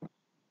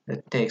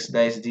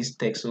 that is this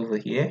text over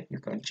here, you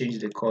can change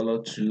the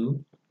color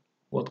to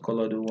What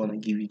color do we want to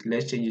give it?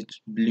 Let's change it to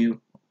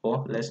blue,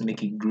 or let's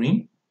make it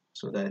green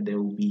so that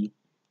there will be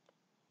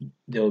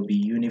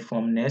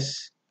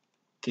uniformness.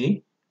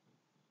 Okay,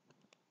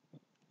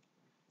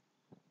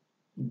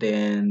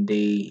 then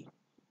the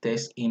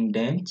text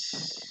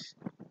indents.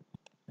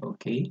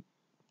 Okay,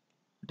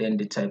 then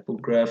the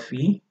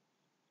typography,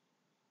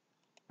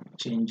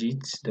 change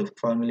it. The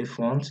family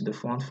font, the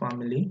font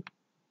family,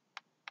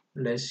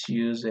 let's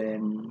use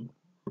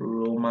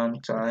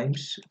Roman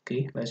times.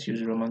 Okay, let's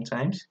use Roman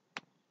times.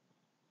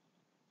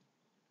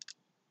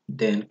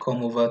 Then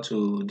come over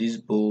to this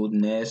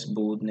boldness,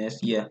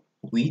 yeah,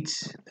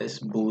 width, let's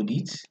bold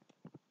it.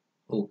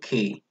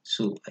 Okay,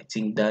 so I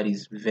think that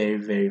is very,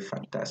 very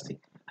fantastic.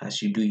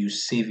 As you do, you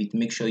save it.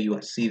 Make sure you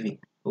are saving.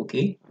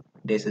 Okay,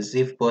 there's a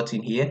save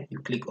button here. You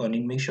click on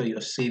it. Make sure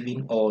you're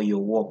saving all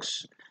your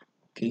works.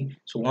 Okay,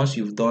 so once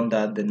you've done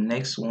that, the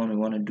next one we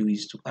want to do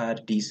is to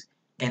add this: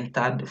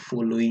 enter the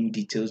following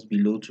details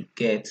below to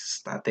get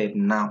started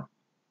now.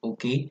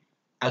 Okay,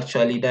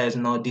 actually that is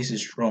not, this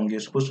is wrong. You're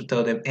supposed to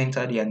tell them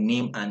enter their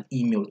name and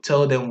email.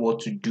 Tell them what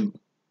to do.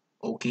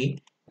 Okay,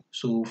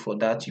 so for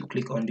that you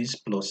click on this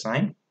plus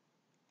sign,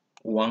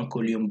 one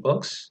column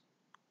box.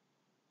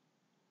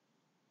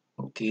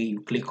 Okay,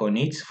 you click on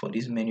it for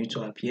this menu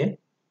to appear.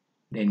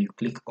 Then you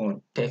click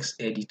on text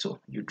editor.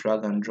 You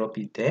drag and drop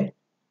it there.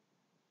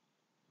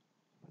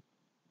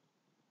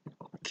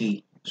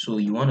 Okay, so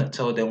you want to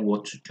tell them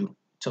what to do.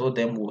 Tell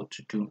them what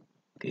to do.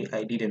 Okay,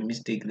 I did a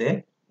mistake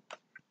there.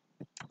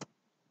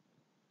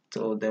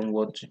 Tell them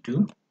what to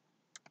do.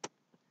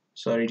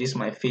 Sorry, this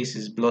my face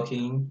is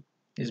blocking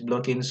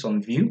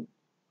some view.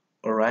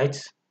 All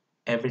right,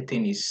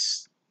 everything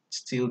is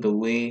still the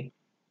way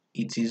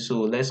it is.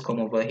 So let's come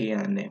over here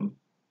and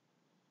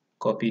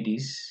copy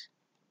this.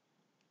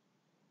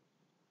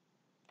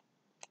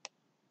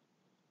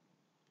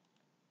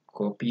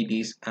 Copy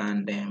this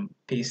and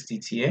paste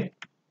it here.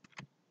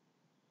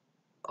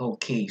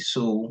 Okay,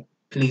 so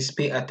please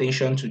pay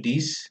attention to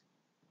this.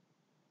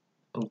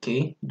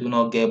 Okay, do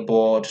not get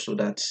bored, so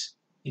that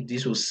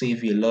this will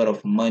save you a lot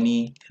of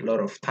money, a lot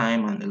of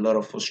time, and a lot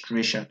of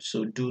frustration.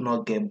 So do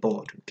not get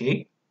bored.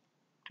 Okay,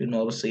 do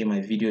not say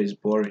my video is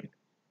boring.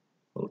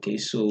 Okay,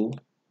 so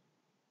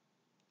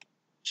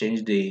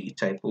change the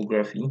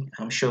typography.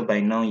 I'm sure by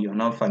now you're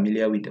now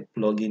familiar with the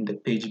plugin, the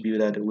page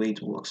builder, the way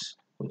it works.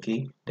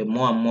 Okay, the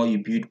more and more you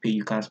build page,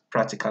 you can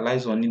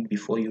practicalize on it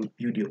before you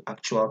build your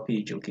actual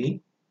page. Okay,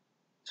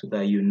 so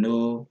that you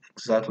know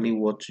exactly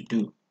what to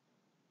do.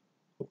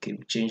 Okay,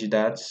 we change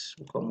that.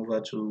 We come over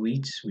to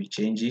width, we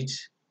change it.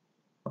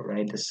 All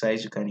right, the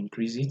size you can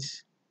increase it.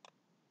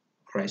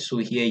 All right, so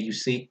here you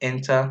say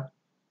enter.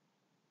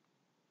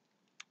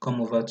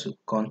 Come over to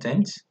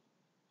content.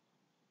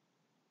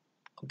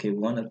 Okay, we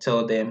want to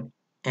tell them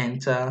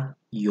enter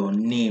your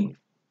name.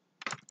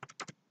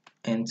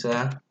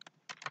 Enter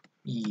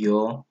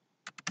your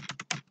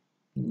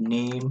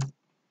name.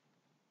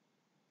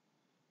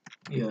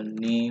 Your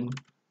name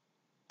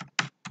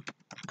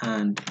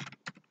and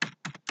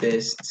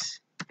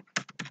best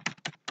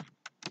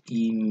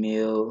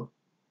email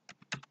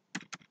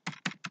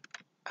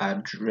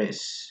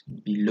address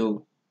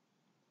below.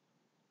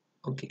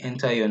 Okay,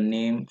 enter your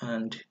name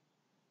and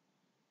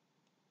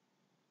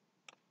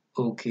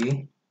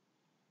okay,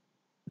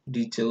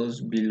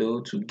 details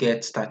below to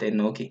get started.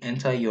 Okay,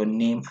 enter your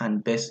name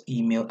and best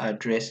email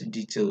address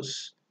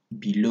details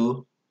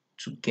below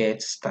to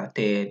get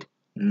started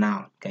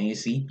now. Can you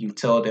see? You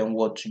tell them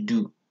what to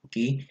do.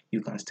 Okay,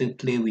 you can still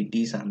play with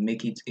this and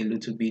make it a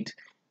little bit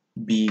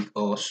big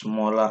or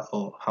smaller,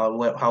 or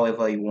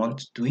however you want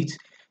to do it.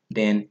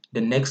 Then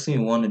the next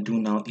thing you want to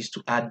do now is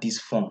to add this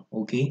form.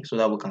 Okay, so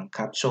that we can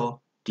capture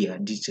their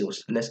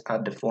details. Let's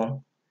add the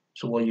form.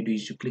 So what you do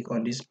is you click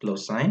on this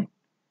plus sign,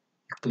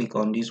 you click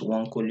on this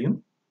one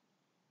column,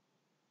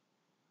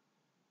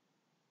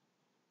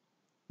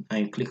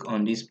 and you click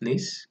on this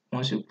place.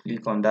 Once you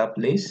click on that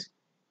place,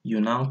 you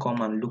now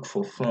come and look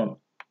for form.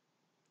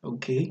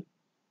 Okay,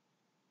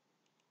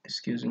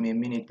 excuse me a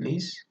minute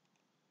please.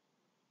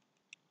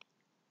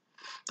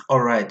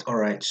 All right,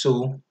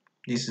 so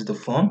this is the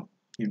form.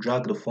 You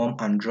drag the form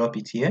and drop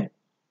it here.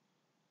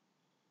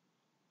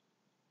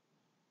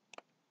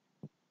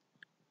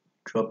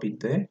 Drop it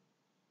there.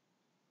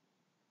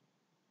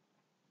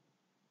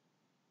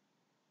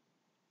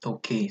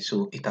 Okay,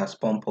 so it has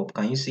pump up.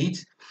 Can you see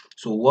it?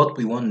 So what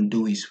we want to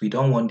do is we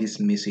don't want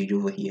this message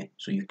over here.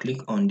 So you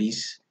click on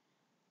this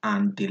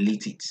and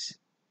delete it.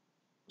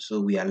 So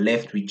we are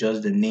left with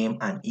just the name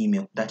and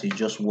email. That is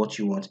just what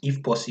you want.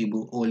 If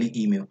possible, only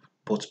email,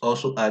 but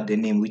also add the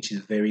name, which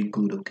is very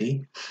good.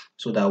 Okay,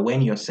 so that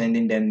when you're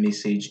sending them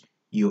message,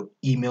 your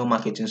email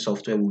marketing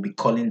software will be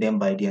calling them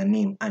by their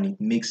name, and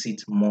it makes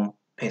it more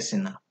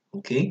personal.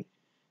 Okay,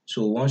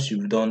 so once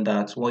you've done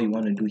that, what you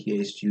want to do here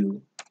is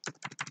you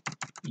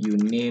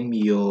name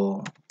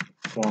your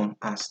form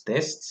as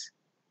test,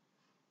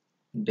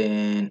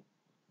 then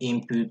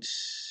input.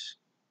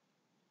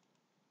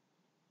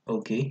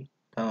 Okay,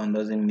 that one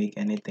doesn't make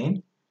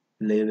anything.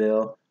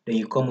 Label, then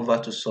you come over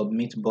to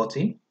submit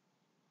button.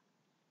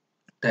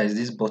 There is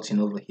this button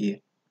over here.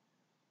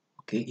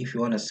 Okay, if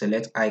you want to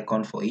select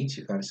icon for it,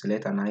 you can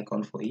select an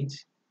icon for it.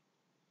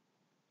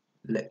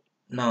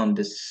 Now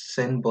the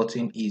send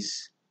button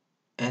is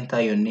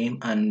enter your name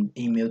and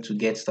email to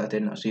get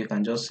started now. So you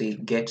can just say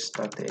get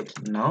started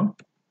now.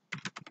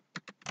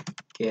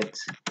 Get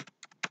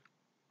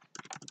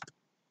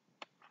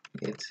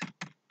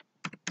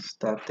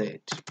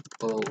started.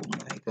 Oh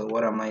my god,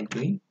 what am I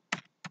doing?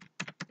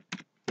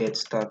 Get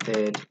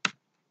started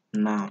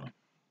now.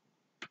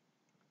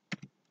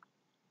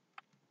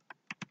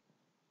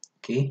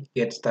 Okay,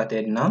 get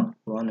started now.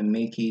 We want to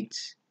make it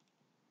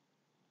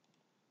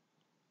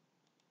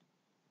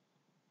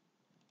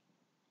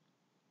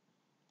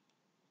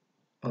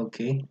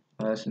okay.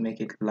 Let's make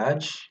it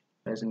large.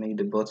 Let's make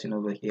the button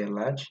over here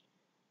large.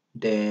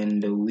 Then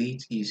the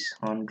width is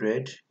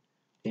 100.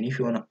 Then if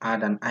you want to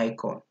add an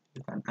icon,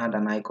 you can add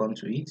an icon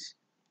to it.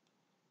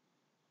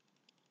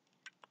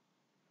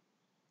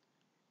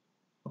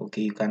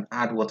 Okay, you can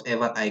add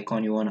whatever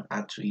icon you want to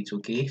add to it.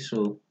 Okay,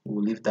 so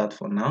we'll leave that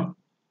for now.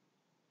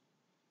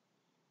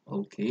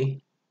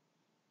 Okay,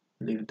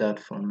 leave that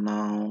for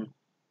now.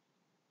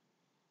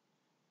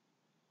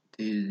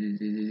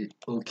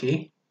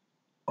 Okay,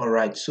 all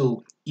right.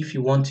 So if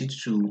you want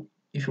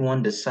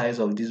the size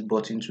of this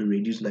button to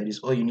reduce like this,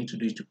 all you need to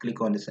do is to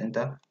click on the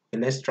center.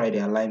 Okay, let's try the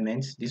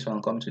alignment. This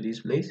one come to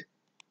this place.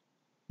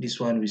 This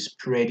one will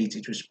spread it.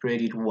 It will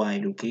spread it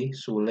wide. Okay,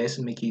 so let's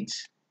make it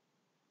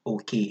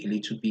okay a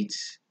little bit.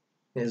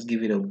 Let's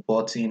give it a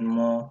button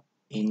more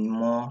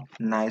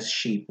nice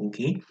shape.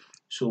 Okay,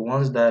 so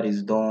once that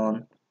is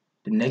done,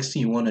 the next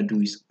thing you want to do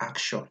is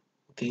action.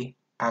 Okay,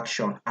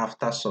 action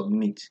after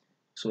submit.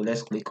 So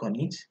let's click on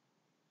it.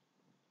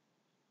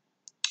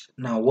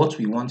 Now what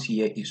we want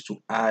here is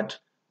to add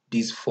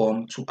this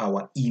form to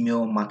our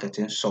email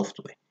marketing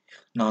software.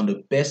 Now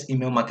the best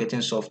email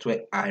marketing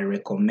software I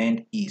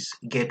recommend is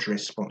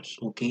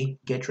GetResponse. Okay,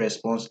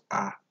 GetResponse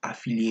are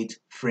affiliate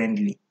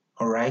friendly.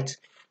 All right,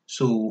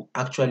 so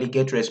actually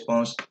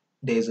GetResponse,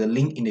 there's a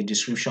link in the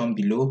description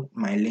below,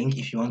 my link.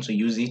 If you want to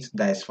use it,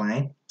 that's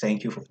fine.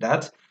 Thank you for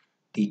that.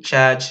 They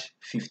charge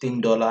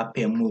 $15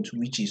 per month,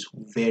 which is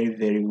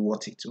very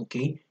worth it.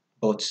 Okay,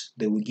 but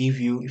they will give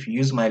you, if you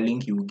use my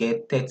link, you will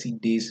get 30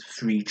 days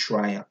free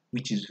trial,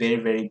 which is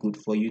very good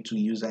for you to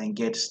use and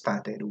get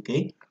started.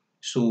 Okay,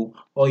 so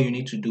all you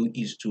need to do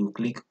is to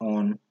click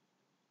on,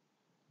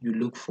 you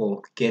look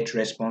for get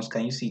response.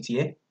 Can you see it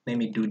here? Let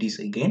me do this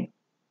again.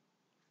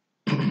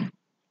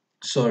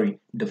 Sorry,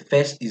 the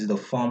first is the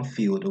form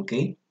field.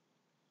 Okay,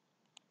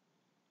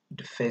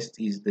 the first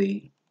is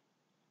the,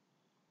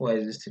 why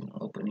is this thing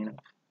opening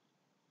up?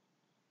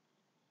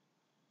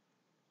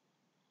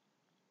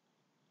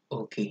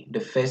 Okay, the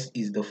first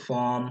is the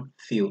form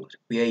field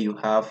where you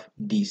have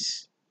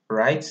this,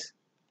 right?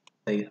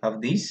 So you have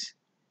this.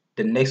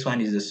 The next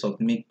one is the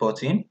submit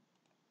button.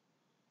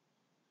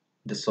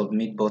 The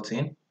submit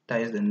button, that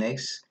is the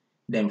next.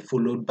 Then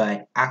followed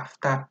by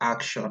after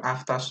action,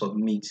 after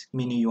submit,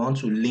 meaning you want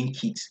to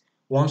link it.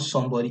 Once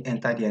somebody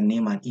enter their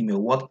name and email,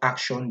 what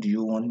action do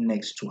you want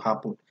next to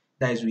happen?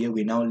 That is where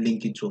we now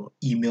link it to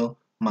email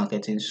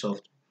marketing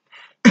software.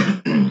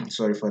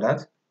 Sorry for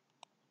that.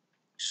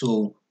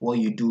 So what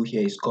you do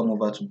here is come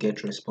over to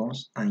get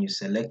response and you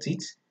select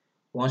it.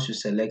 Once you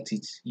select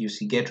it, you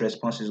see get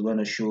response is going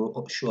to show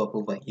up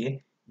over here.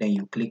 Then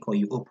you click or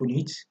you open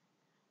it.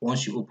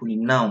 Once you open it,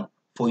 now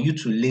for you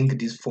to link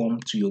this form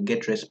to your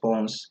get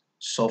response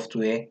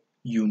software,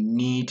 you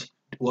need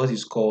what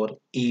is called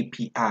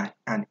API,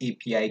 an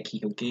API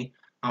key. Okay,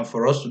 and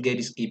for us to get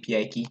this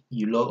API key,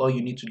 all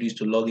you need to do is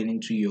to log in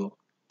into your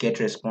get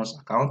response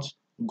account,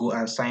 go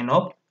and sign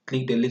up.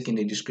 Click the link in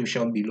the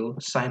description below,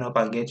 sign up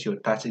and get your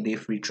 30-day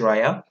free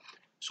trial.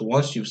 So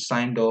once you've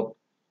signed up,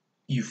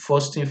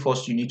 first thing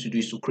first you need to do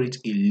is to create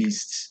a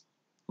list.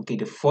 Okay,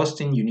 the first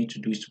thing you need to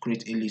do is to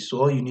create a list. So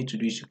all you need to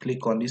do is to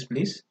click on this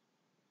place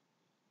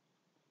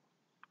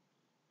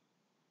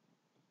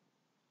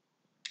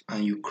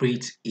and you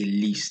create a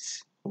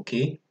list.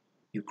 Okay,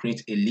 you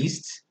create a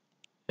list.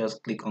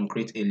 Just click on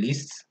create a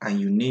list and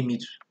you name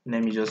it.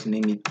 Let me just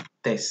name it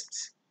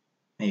test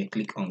and you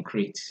click on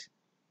create.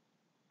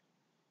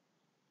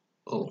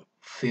 Oh,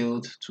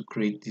 failed to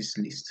create this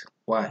list.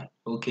 Why?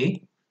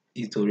 Okay,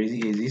 it already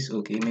exists.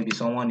 Okay, maybe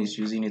someone is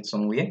using it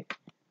somewhere.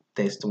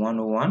 Test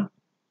 101,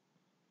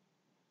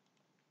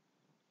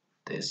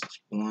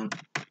 test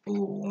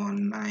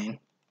 1019.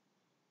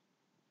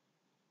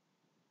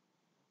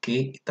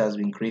 Okay, it has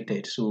been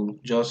created. So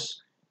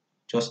just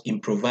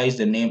improvise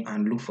the name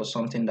and look for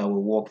something that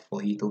will work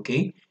for it.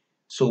 Okay,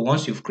 so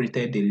once you've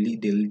created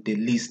the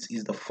list,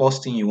 is the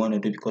first thing you want to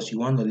do, because you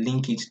want to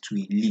link it to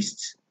a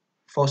list.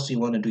 First thing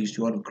you want to do is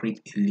you want to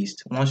create a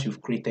list. Once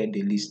you've created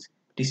the list,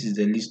 this is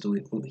the list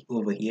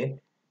over here,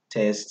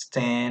 test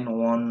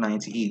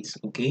 10198.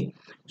 Okay,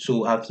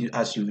 so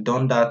as you've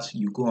done that,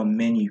 you go on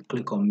menu, you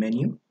click on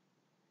menu,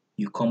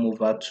 you come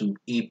over to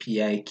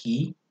API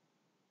key,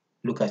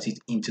 look at it,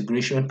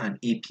 integration and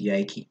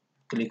API key,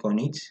 click on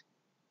it.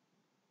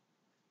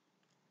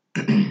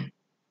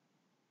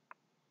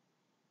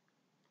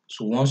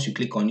 So once you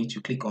click on it,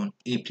 you click on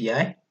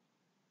API,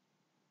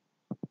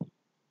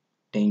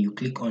 then you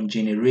click on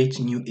generate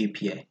new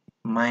API.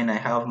 Mine, I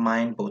have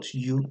mine, but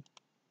you,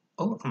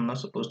 oh, I'm not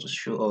supposed to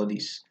show all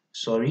this.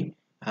 Sorry,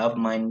 I have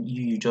mine,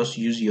 you just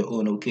use your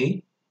own,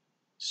 okay?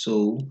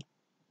 So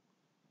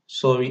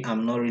sorry,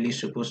 I'm not really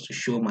supposed to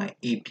show my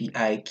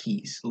API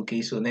keys.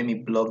 Okay, so let me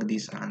block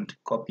this and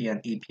copy an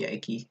API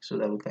key so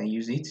that we can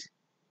use it.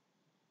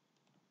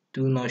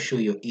 Do not show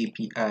your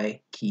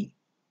API key.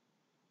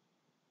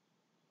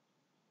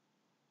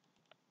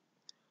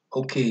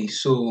 Okay,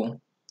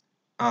 so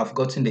I've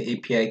gotten the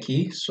API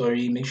key.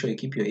 Sorry, make sure you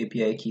keep your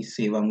API key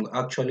safe. I'm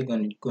actually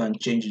going to go and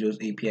change those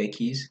API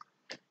keys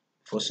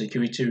for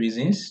security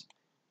reasons.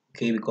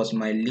 Okay, because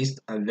my lists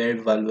are very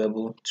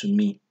valuable to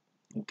me.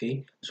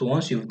 Okay, so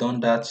once you've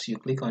done that, you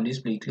click on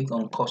display, click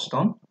on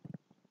custom.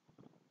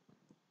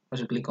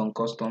 Once you click on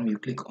custom, you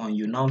click on,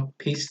 you now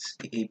paste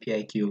the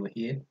API key over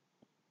here.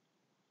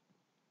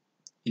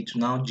 It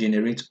will now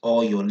generate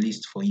all your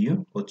lists for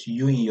you, but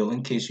you, in your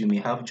own case, you may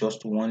have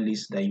just one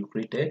list that you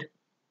created.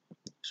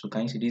 So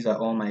can you see these are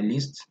all my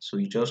lists? So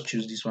you just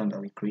choose this one that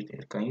we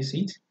created. Can you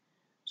see it?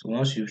 So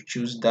once you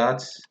choose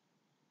that,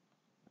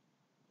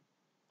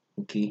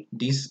 okay,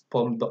 this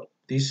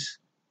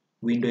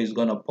window is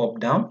gonna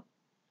pop down.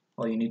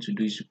 All you need to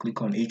do is to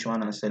click on each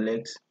one and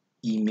select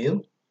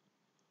email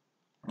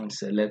and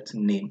select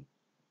name.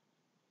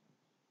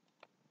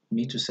 You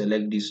need to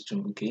select these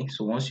two. Okay,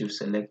 so once you've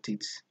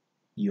selected,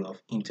 you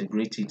have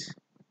integrated.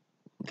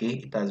 Okay,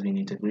 it has been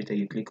integrated.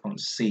 You click on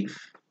save.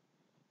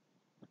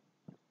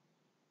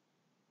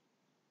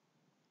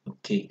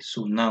 Okay,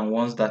 so now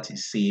once that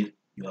is saved,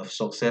 you have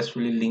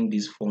successfully linked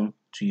this form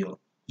to your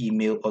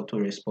email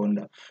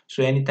autoresponder.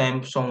 So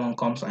anytime someone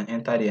comes and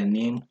enter their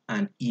name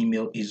and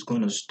email, is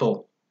going to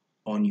store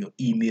on your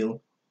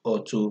email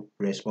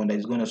autoresponder.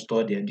 It's going to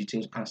store their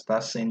details and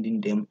start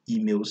sending them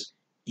emails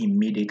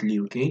immediately.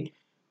 Okay,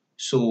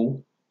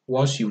 so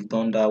once you've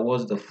done that,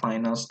 what's the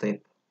final step?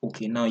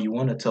 Okay, now you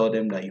want to tell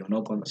them that you're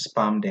not going to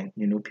spam them.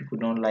 You know, people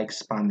don't like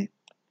spamming.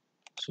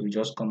 So you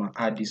just come and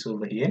add this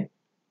over here.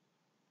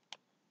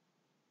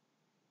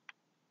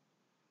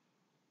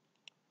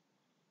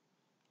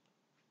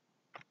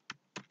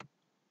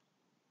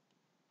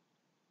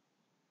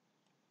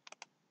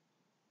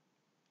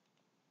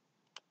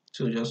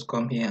 So just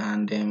come here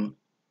and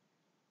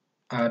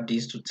add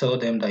this to tell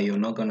them that you're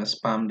not gonna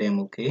spam them,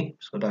 okay?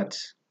 So that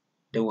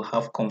they will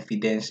have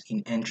confidence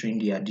in entering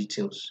their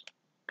details.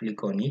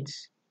 Click on it,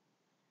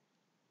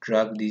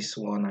 drag this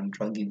one and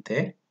drag it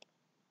there.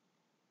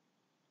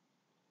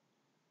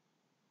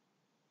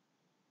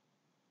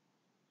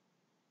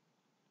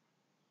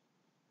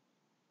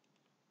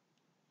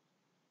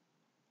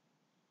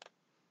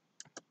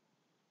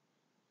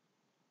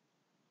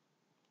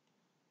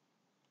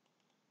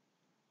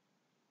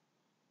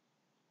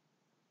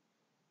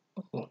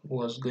 Oh,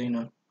 what's going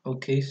on?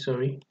 Okay,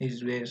 sorry, this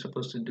is where you're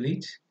supposed to do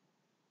it.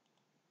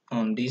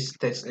 On this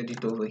text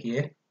edit over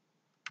here,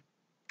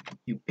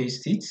 you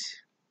paste it.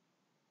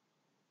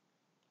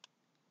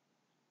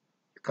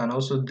 You can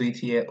also do it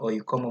here, or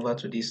you come over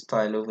to this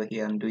style over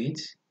here and do it.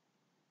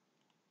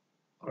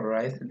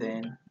 Alright,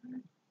 then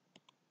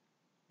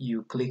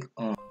you click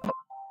on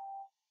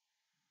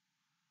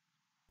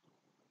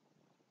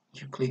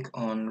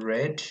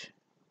red,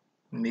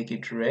 make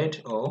it red,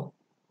 or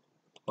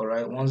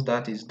alright, once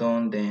that is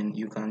done, then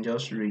you can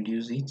just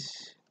reduce it.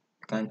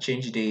 You can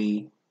change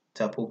the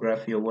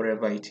typography or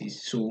whatever it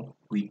is. So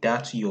with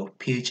that, your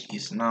page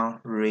is now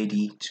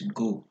ready to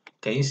go.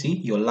 Can you see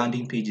your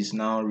landing page is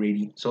now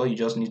ready? So all you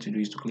just need to do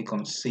is to click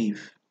on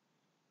save.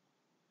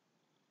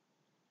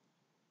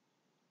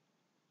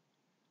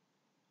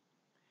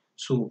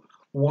 So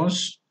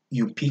once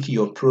you pick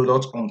your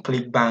product on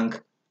ClickBank,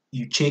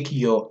 you check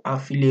your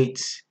affiliate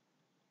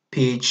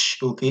page.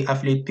 Okay,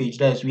 affiliate page,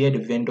 that is where the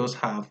vendors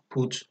have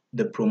put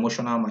the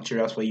promotional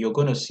materials for you. You're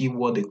going to see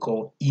what they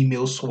call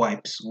email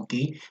swipes.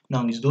 Okay,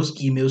 now it's those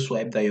email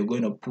swipe that you're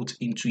going to put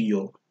into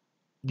your,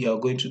 they are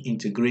going to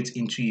integrate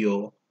into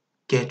your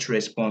get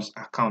response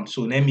account.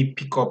 So let me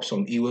pick up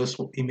some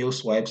email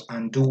swipes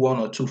and do one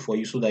or two for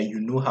you so that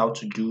you know how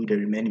to do the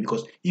remaining,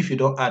 because if you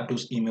don't add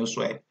those email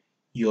swipe,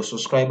 your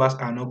subscribers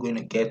are not going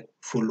to get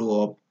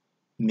follow-up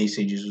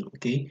messages.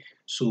 Okay,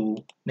 so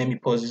let me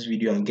pause this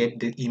video and get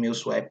the email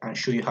swipe and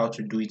show you how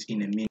to do it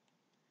in a minute.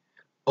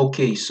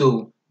 Okay,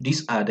 so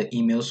these are the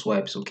email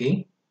swipes.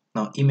 Okay,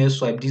 now email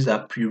swipe, these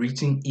are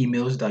pre-written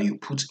emails that you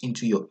put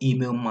into your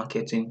email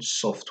marketing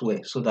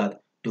software so that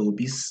they will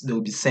be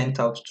sent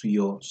out to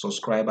your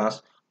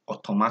subscribers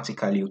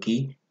automatically.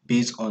 Okay,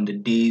 based on the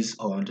days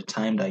or on the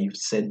time that you've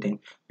set them.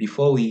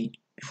 Before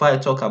I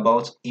talk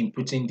about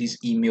inputting this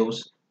email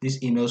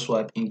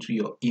swipe into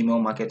your email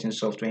marketing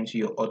software, into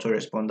your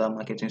autoresponder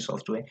marketing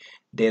software,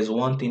 there's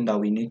one thing that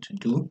we need to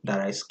do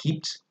that I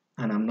skipped,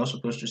 and I'm not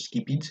supposed to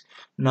skip it.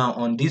 Now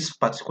on this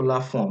particular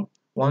form,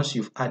 once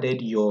you've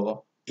added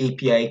your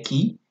API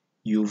key,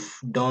 you've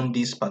done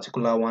this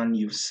particular one,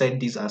 you've set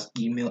this as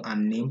email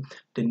and name,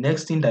 the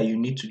next thing that you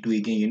need to do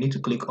again, you need to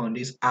click on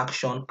this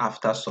action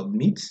after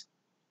submit.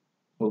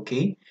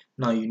 Okay,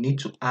 now you need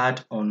to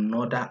add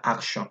another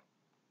action.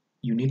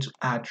 You need to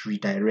add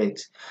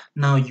redirect.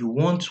 Now you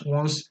want,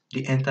 once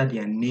they enter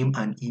their name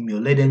and email,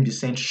 let them be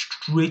sent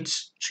straight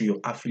to your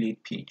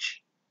affiliate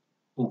page.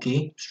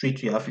 Okay, straight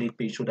to your affiliate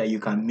page so that you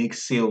can make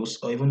sales,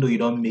 or even though you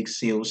don't make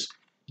sales,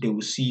 they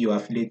will see your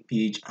affiliate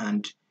page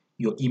and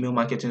your email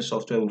marketing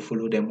software will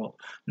follow them up.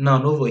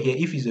 Now over here,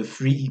 if it's a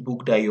free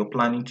ebook that you're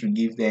planning to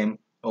give them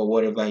or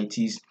whatever it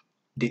is,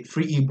 the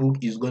free ebook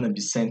is going to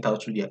be sent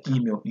out to their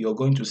email. You're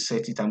going to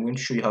set it. I'm going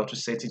to show you how to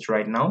set it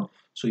right now.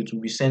 So it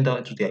will be sent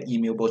out to their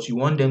email, but you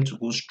want them to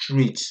go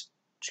straight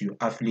to your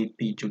affiliate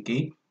page,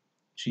 okay?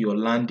 To your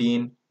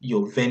landing,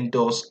 your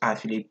vendor's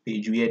affiliate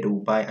page where they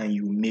will buy and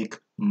you make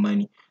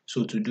money.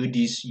 So to do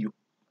this, you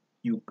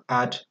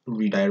add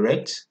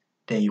redirect,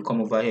 then you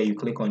come over here, you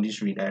click on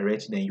this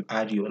redirect, then you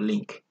add your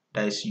link.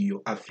 That is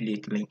your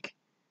affiliate link.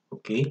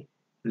 Okay,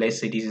 let's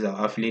say this is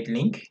our affiliate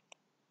link.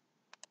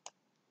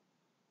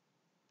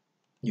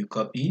 You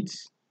copy it,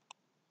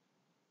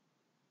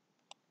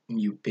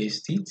 you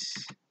paste it.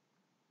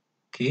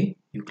 Okay,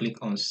 you click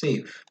on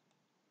save,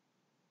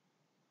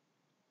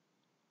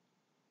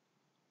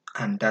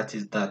 and that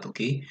is that.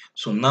 Okay,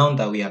 so now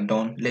that we are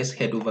done, let's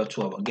head over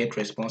to our get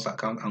response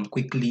account and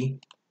quickly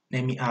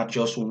let me add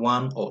just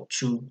 1 or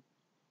 2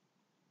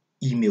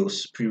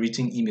 emails,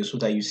 pre-written emails, so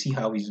that you see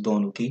how it's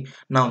done. Okay,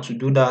 now to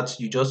do that,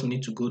 you just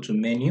need to go to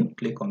menu,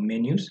 click on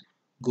menus,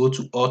 go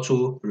to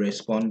auto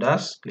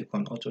responders, click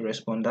on auto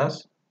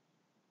responders.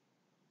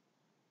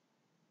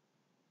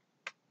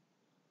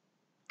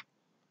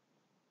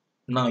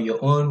 Now your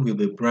own will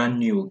be brand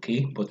new,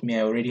 okay, but me,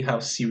 I already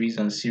have series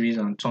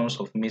and tons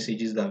of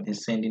messages that I've been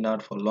sending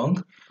out for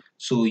long.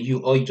 So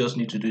all you just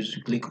need to do is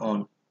to click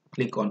on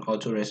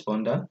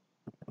autoresponder,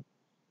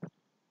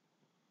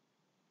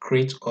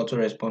 create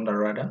autoresponder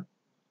rather.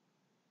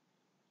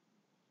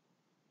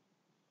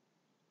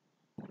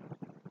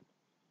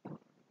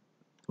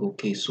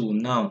 Okay, so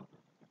now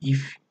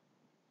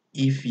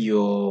if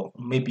you're,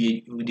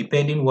 maybe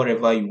depending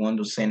whatever you want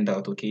to send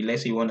out, okay,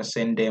 let's say you want to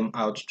send them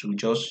out to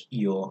just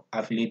your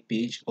affiliate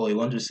page, or you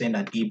want to send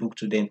an ebook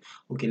to them.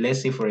 Okay,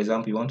 let's say for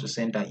example you want to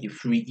send a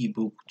free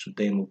ebook to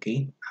them,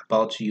 okay,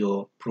 about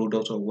your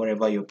product or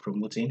whatever you're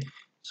promoting.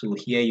 So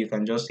here you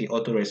can just say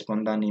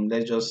autoresponder name,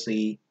 let's just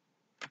say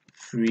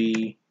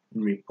free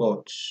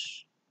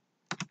reports,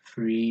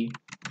 free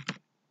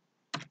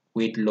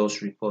weight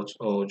loss reports,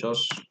 or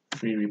just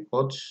free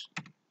reports.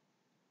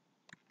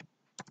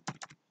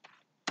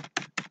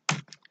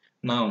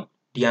 Now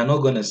they are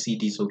not gonna see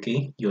this,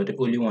 okay? You're the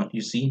only one.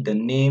 You see the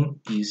name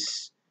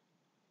is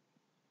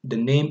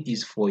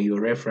for your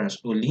reference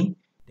only.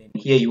 Then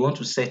here you want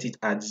to set it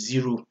at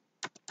 0.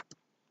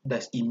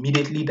 That's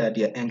immediately that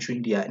they are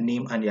entering their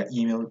name and their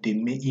email, they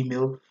may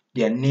email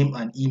their name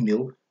and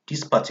email.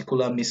 This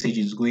particular message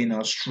is going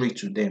out straight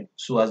to them.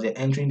 So as they're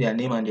entering their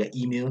name and their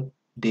email,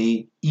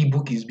 the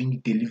ebook is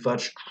being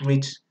delivered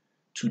straight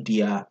to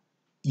their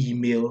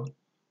email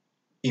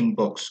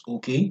inbox.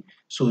 Okay,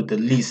 so the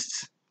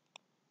list,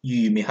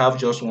 you may have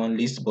just one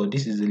list, but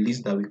this is the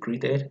list that we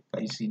created.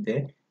 Can you see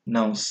there?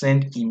 Now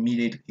send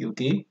immediately.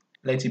 Okay,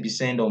 let it be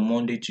sent on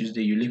Monday,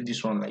 Tuesday. You leave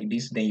this one like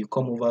this, then you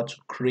come over to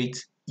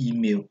create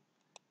email,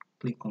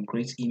 click on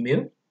create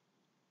email.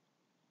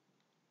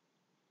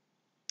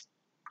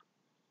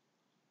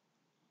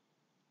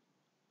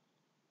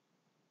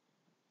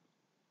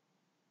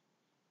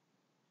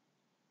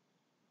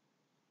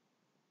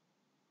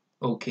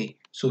 Okay,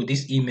 so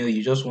this email,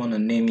 you just want to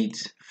name it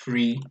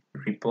free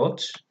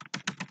report,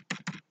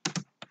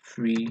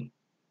 free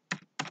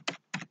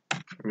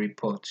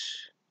report.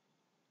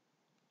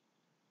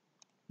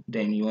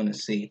 Then you want to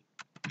say,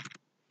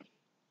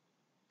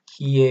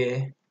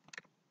 here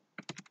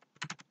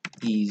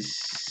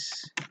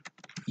is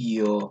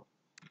your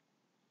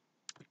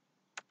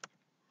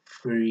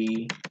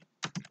free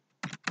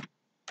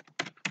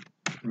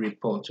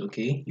report.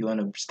 Okay, you want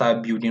to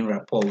start building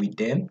rapport with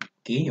them.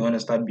 Okay, you want to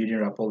start building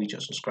rapport with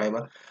your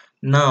subscriber.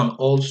 Now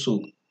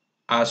also,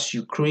 as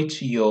you create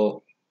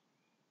your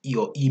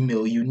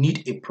email, you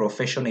need a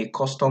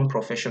custom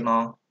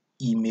professional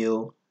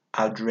email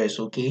address.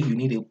 Okay, you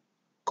need a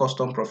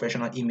custom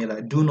professional email.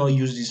 I do not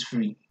use this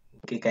free.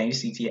 Okay, can you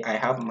see it here? I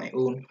have my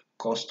own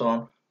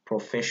custom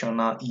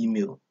professional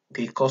email.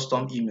 Okay,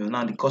 custom email.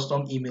 Now the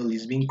custom email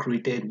is being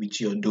created with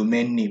your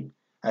domain name.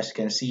 As you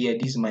can see here,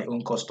 this is my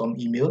own custom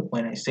email.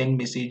 When I send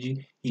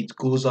messaging, it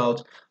goes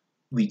out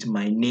with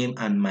my name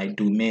and my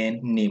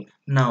domain name.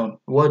 Now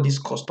what this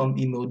custom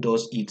email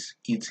does,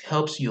 it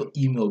helps your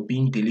email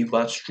being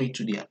delivered straight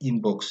to their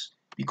inbox,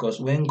 because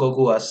when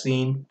Google are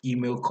seeing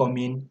email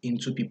coming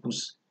into people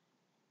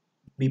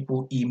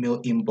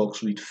email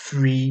inbox with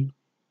free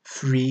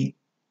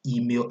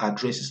email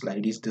addresses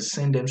like this, they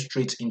send them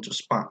straight into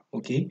spam.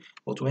 Okay,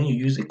 but when you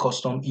use a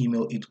custom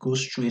email, it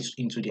goes straight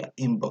into their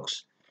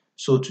inbox.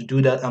 So to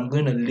do that, I'm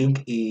going to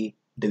link the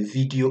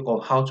video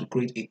of how to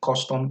create a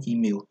custom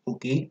email.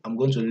 Okay, I'm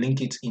going to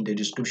link it in the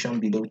description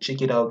below.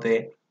 Check it out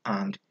there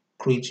and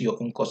create your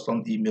own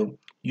custom email.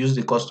 use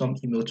the custom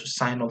email to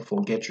sign up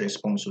for get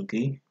response.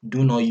 Okay,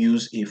 do not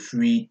use a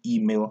free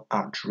email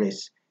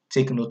address.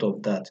 Take note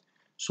of that.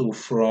 So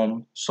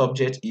from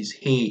subject is,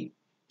 hey,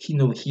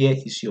 here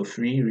is your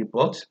free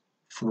report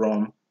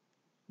from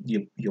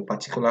your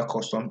particular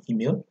custom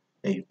email.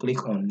 Then you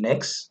click on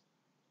next.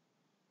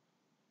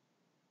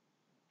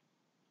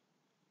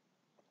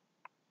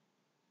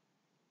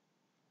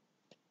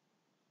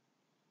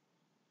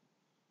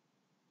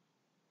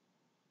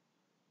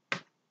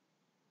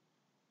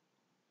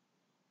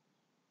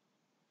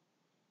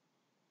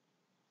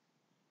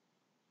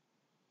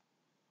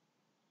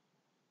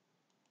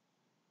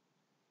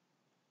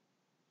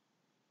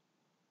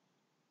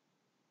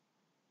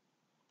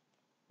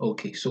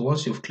 Okay, so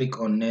once you've clicked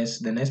on next,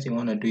 the next thing you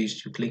want to do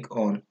is to click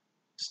on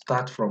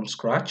start from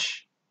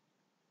scratch.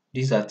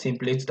 These are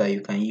templates that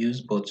you can use,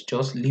 but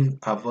just leave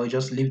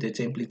the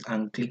template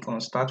and click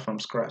on start from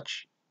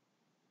scratch.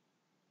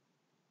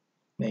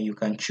 Then you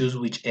can choose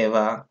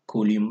whichever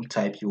column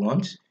type you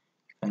want.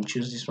 You can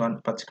choose this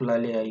one.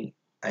 Particularly,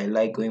 I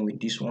like going with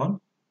this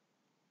one.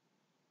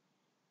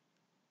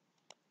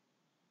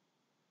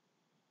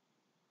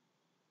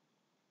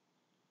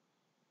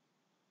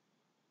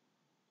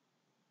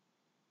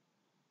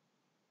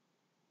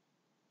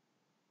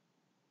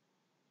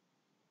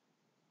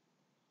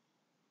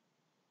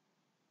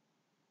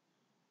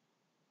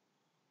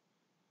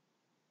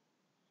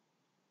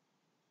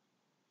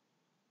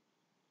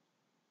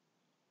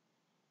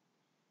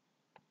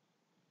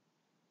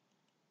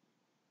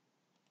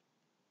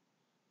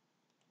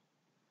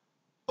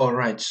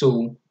 Alright,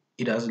 so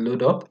it has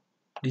loaded up.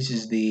 This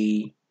is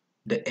the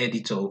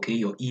editor, okay,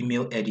 your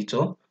email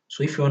editor.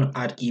 So if you want to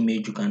add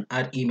image, you can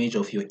add image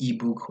of your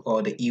ebook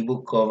or the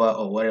ebook cover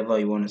or whatever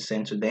you want to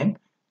send to them.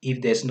 If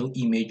there's no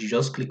image, you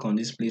just click on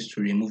this place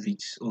to remove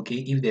it. Okay,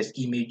 if there's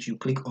image, you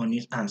click on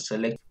it and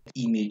select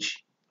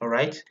image.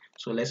 Alright,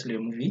 so let's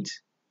remove it.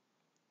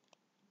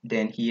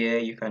 Then here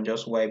you can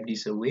just wipe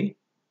this away.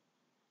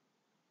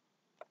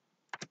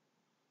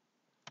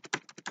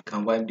 You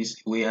can wipe this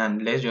away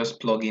and let's just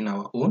plug in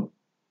our own.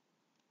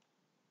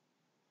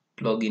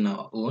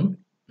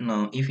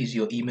 Now if it's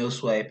your email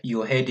swipe,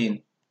 your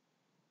heading,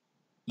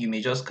 you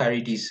may just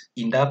carry this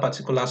in that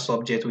particular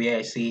subject where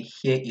I say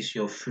here is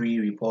your free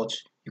report.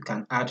 You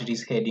can add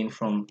this heading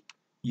from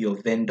your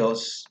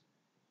vendor's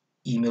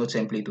email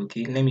template.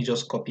 Okay, let me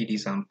just copy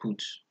this and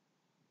put.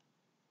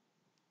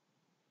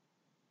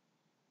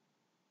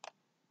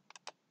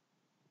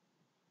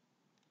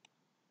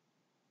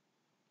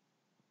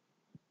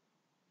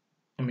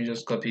 Let me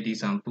just copy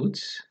this and put,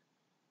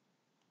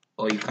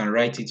 or you can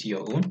write it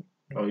your own,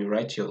 or you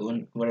write your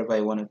own, whatever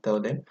you want to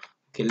tell them.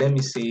 Okay, let me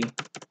say,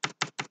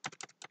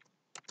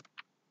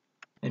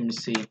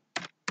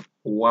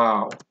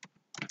 wow,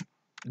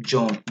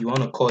 John. You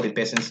want to call the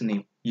person's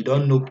name. You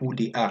don't know who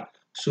they are.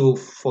 So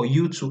for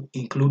you to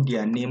include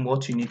their name,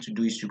 what you need to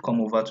do is to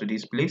come over to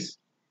this place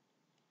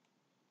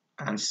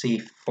and say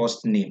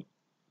first name.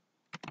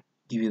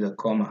 Give it a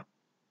comma.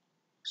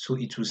 So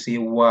it will say,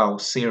 wow,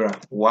 Sarah,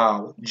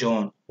 wow,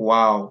 John,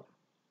 wow,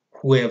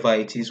 whoever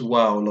it is,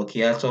 wow,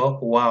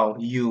 Lokiato, wow,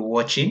 you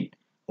watching.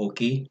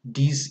 Okay,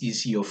 this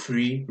is your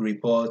free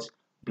report,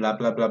 blah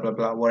blah blah blah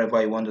blah.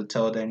 Whatever you want to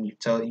tell them,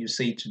 you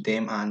say to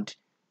them, and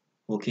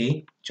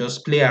okay,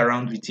 just play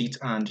around with it.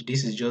 And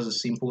this is just a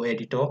simple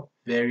editor,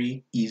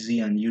 very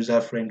easy and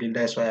user friendly.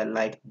 That's why I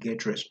like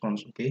get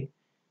response. Okay,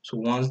 so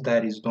once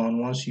that is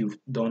done, once you've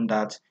done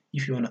that,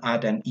 if you want to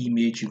add an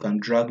image, you can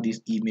drag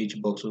this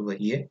image box over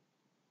here.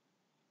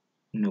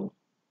 No,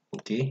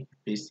 okay,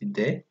 paste it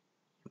there.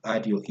 You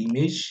add your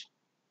image,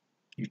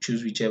 you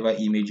choose whichever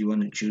image you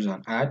want to choose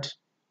and add.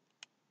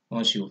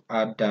 Once you've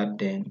add that,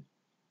 then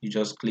you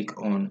just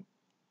click on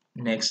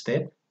next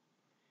step.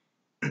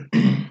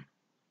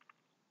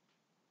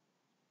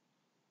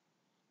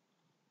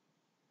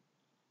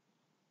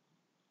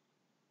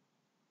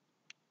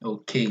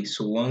 Okay,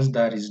 so once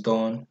that is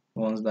done,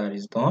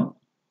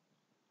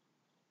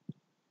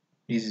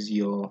 this is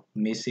your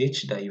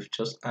message that you've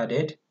just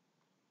added.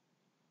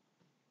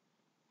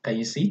 Can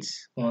you see it?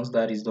 Once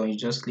that is done, you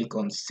just click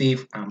on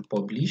save and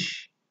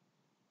publish.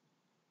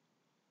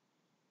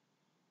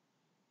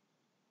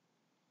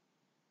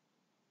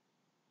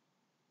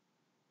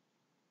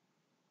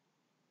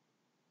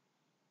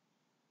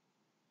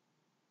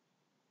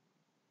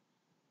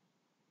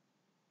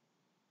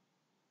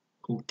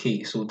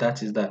 Okay, so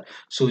that is that.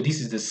 So this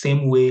is the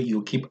same way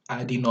you keep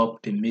adding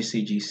up the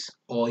messages,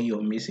 all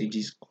your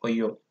messages, all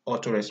your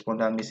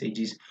autoresponder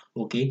messages.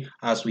 Okay,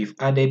 as we've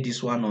added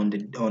this one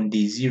on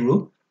day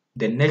 0,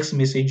 the next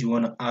message you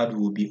want to add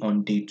will be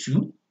on day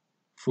 2.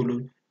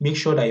 Make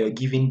sure that you're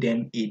giving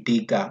them a day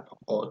gap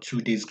or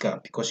 2 days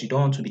gap, because you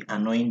don't want to be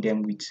annoying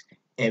them with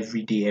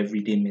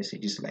everyday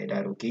messages like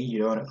that. Okay, you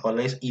don't,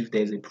 unless if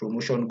there's a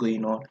promotion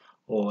going on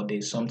or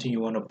there's something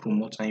you want to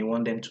promote and you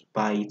want them to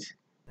buy it,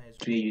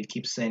 that's where you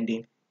keep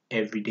sending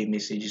everyday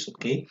messages.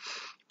 Okay,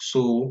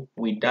 so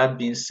with that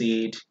being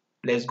said,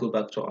 let's go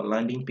back to our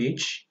landing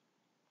page.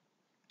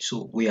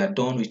 So we are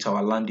done with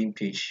our landing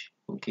page.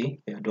 Okay,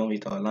 we are done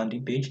with our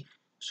landing page.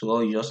 So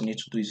all you just need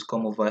to do is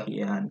come over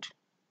here and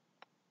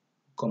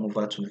come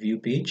over to view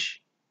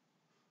page.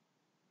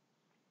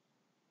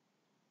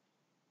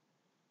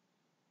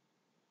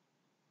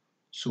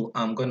 So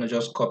I'm gonna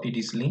just copy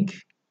this link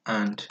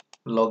and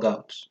log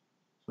out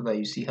so that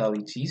you see how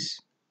it is.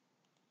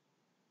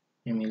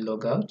 Let me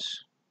log out.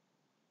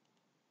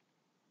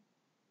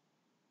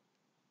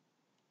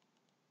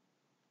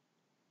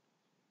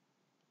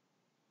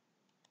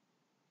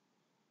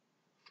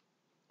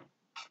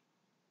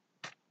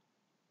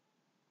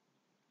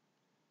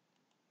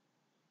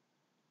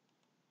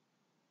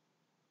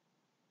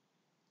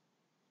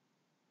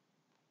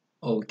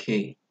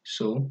 Okay,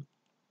 so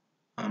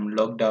I'm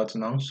logged out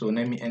now. So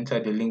let me enter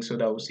the link so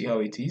that we'll see how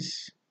it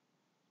is.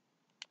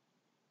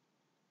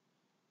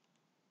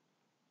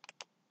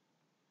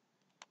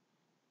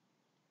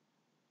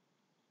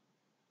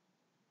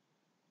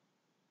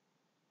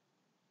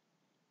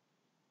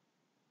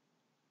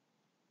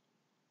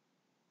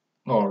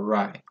 All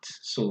right,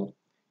 so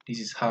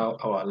this is how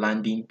our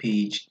landing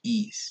page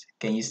is.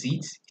 Can you see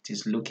it? It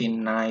is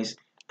looking nice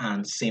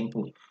and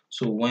simple.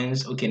 So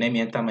once, okay, let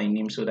me enter my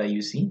name so that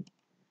you see.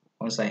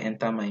 Once I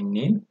enter my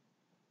name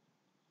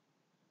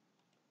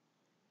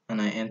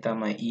and I enter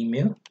my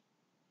email,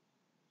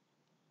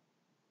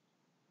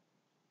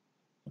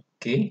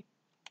 okay,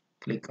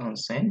 click on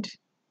send.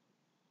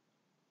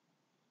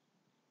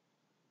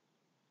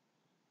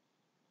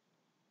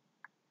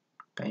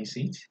 Can you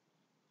see it?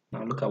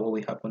 Now look at what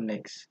will happen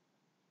next.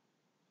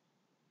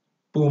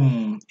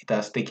 Boom, it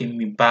has taken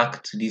me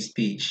back to this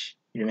page.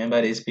 You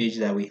remember this page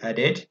that we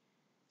added?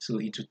 So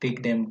it will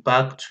take them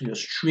back to your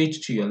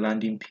straight to your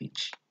landing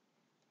page.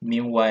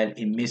 Meanwhile,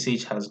 a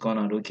message has gone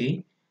out.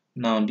 Okay,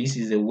 now this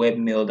is a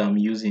webmail that I'm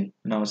using.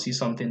 Now see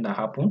something that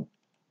happened.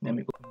 Let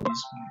me open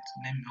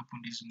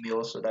this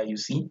mail so that you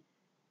see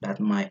that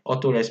my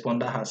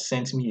autoresponder has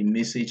sent me a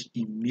message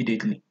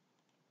immediately.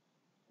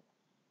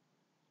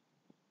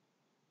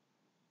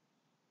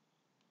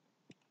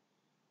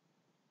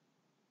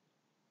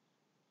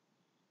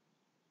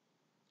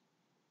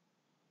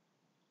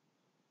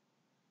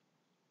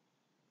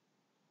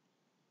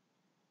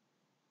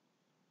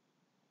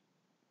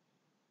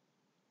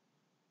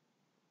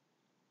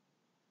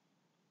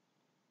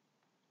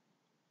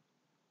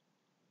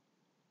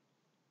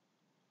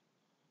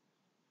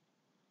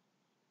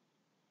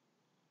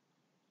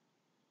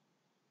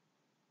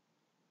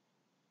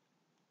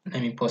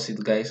 Let me pause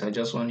it, guys. I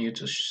just want you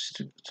to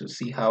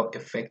see how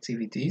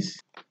effective it is.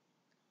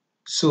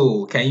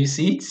 So can you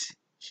see it?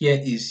 Here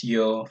is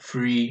your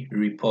free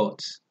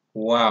report.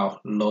 Wow,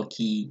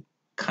 lucky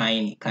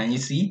kind. Can you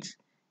see it?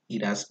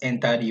 It has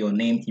entered your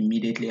name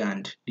immediately,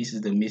 and this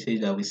is the message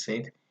that we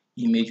said.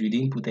 Image, we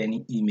didn't put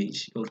any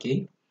image.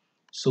 Okay,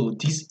 so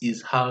this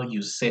is how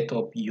you set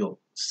up your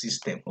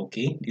system.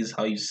 Okay, this is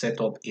how you set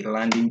up a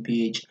landing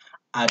page,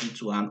 add it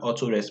to an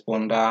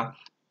autoresponder,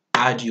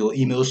 add your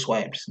email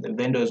swipes. The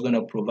vendor is going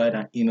to provide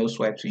an email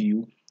swipe to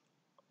you,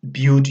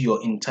 build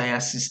your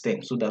entire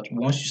system so that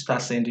once you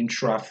start sending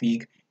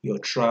traffic, your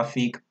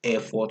traffic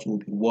effort will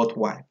be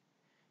worthwhile.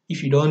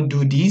 If you don't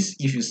do this,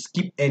 if you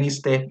skip any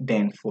step,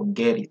 then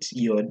forget it.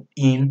 You're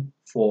in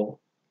for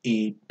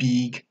a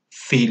big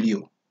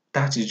failure.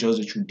 That is just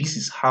the truth. This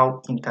is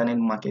how internet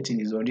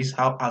marketing is done. This is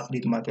how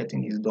affiliate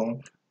marketing is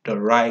done the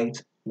right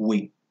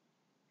way.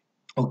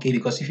 Okay,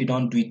 because if you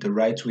don't do it the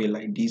right way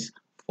like this,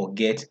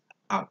 forget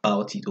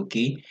about it.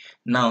 Okay,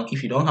 now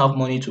if you don't have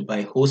money to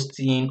buy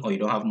hosting or you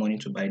don't have money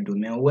to buy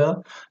domain,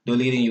 well, the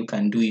only thing you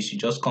can do is you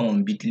just come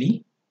on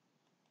Bitly.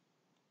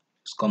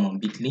 Just come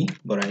on Bitly,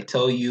 but I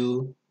tell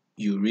you,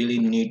 you really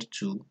need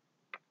to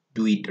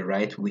do it the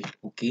right way.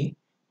 Okay,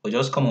 but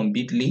just come on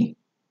Bitly.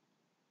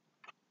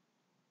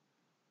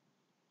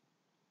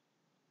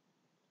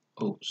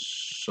 Oh,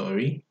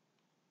 sorry.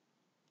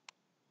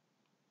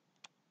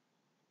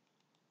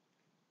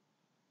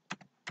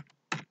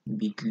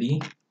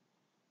 Bitly.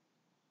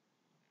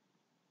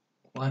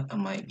 Why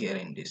am I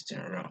getting this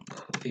thing wrong?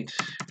 Wait.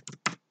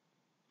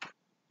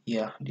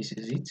 Yeah, this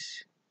is it.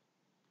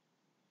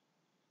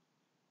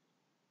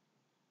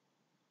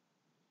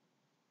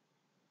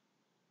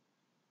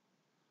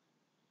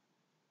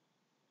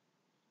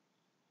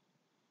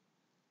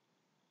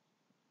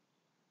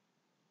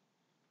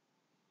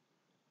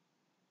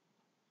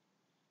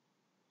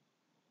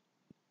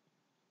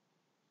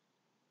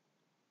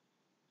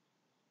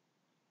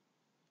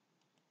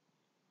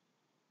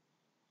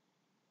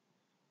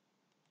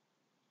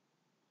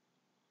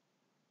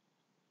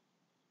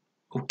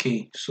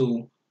 Okay,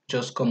 so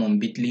just come on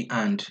Bitly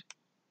and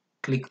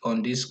click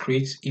on this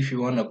create. If you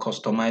want to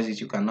customize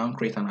it, you can now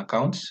create an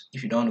account.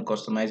 If you don't want to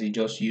customize it,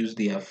 just use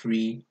their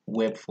free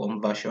web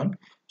form version.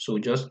 So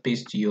just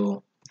paste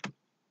your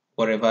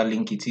whatever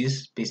link it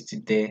is, paste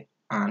it there,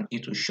 and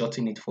it will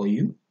shorten it for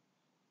you.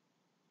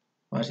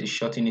 Once it's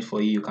shorten it for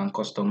you, you can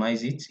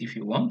customize it if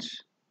you want.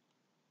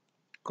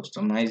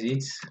 Customize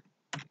it.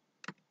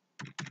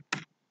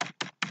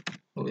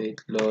 Weight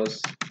loss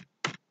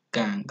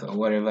gang or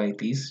whatever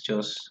it is,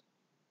 just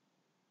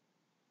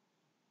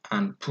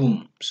and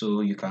boom,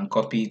 so you can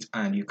copy it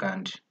and you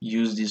can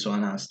use this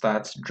one and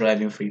start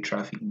driving free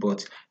traffic.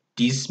 But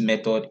this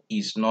method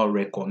is not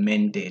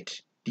recommended.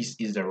 This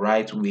is the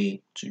right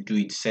way to do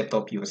it. Set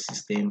up your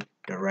system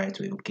the right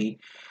way. Okay,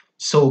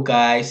 so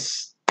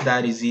guys,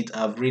 that is it.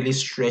 I've really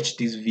stretched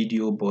this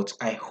video, but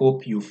I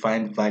hope you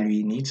find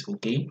value in it.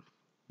 Okay,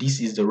 this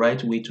is the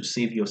right way to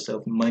save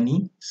yourself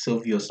money,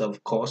 save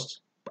yourself cost,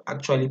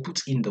 actually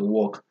put in the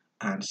work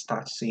and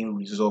start seeing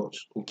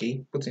results.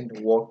 Okay, put in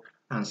the work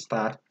and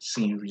start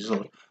seeing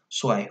results.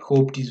 So I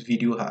hope this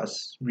video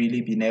has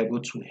really been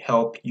able to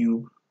help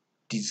you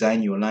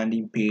design your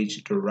landing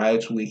page the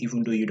right way,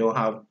 even though you don't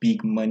have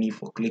big money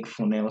for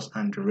ClickFunnels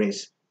and the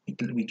rest.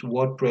 With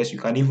WordPress, you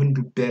can even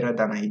do better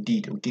than I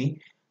did. Okay,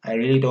 I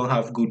really don't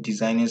have good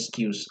designing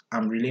skills.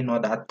 I'm really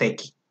not that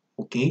techy.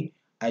 Okay,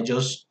 I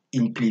just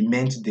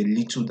implement the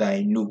little that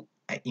I know.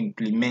 I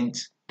implement.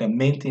 The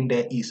main thing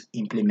there is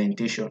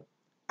implementation,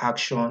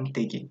 action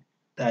taking.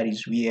 That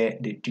is where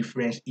the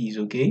difference is.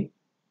 Okay,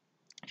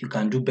 you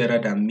can do better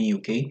than me.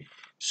 Okay,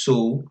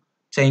 so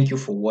thank you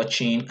for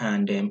watching,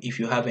 and if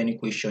you have any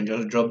question,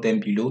 just drop them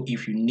below.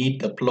 If you need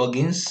the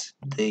plugins,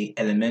 the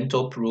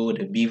Elementor Pro,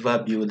 the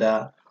Beaver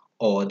Builder,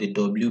 or the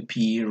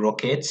WP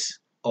Rockets,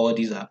 all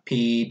these are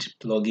paid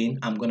plugin.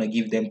 I'm gonna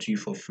give them to you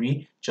for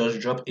free. Just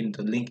drop in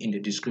the link in the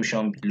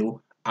description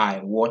below. I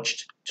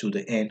watched to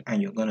the end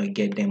and you're gonna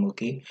get them.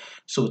 Okay,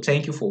 so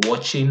thank you for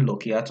watching.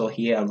 Lokiato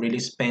here. I really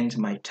spent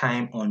my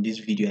time on this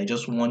video. I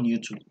just want you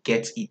to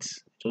get it.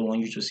 I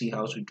want you to see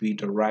how to do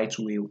it the right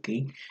way.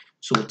 Okay,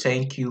 so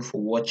thank you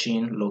for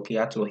watching.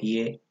 Lokiato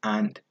here,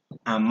 and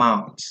I'm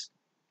out.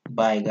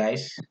 Bye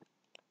guys.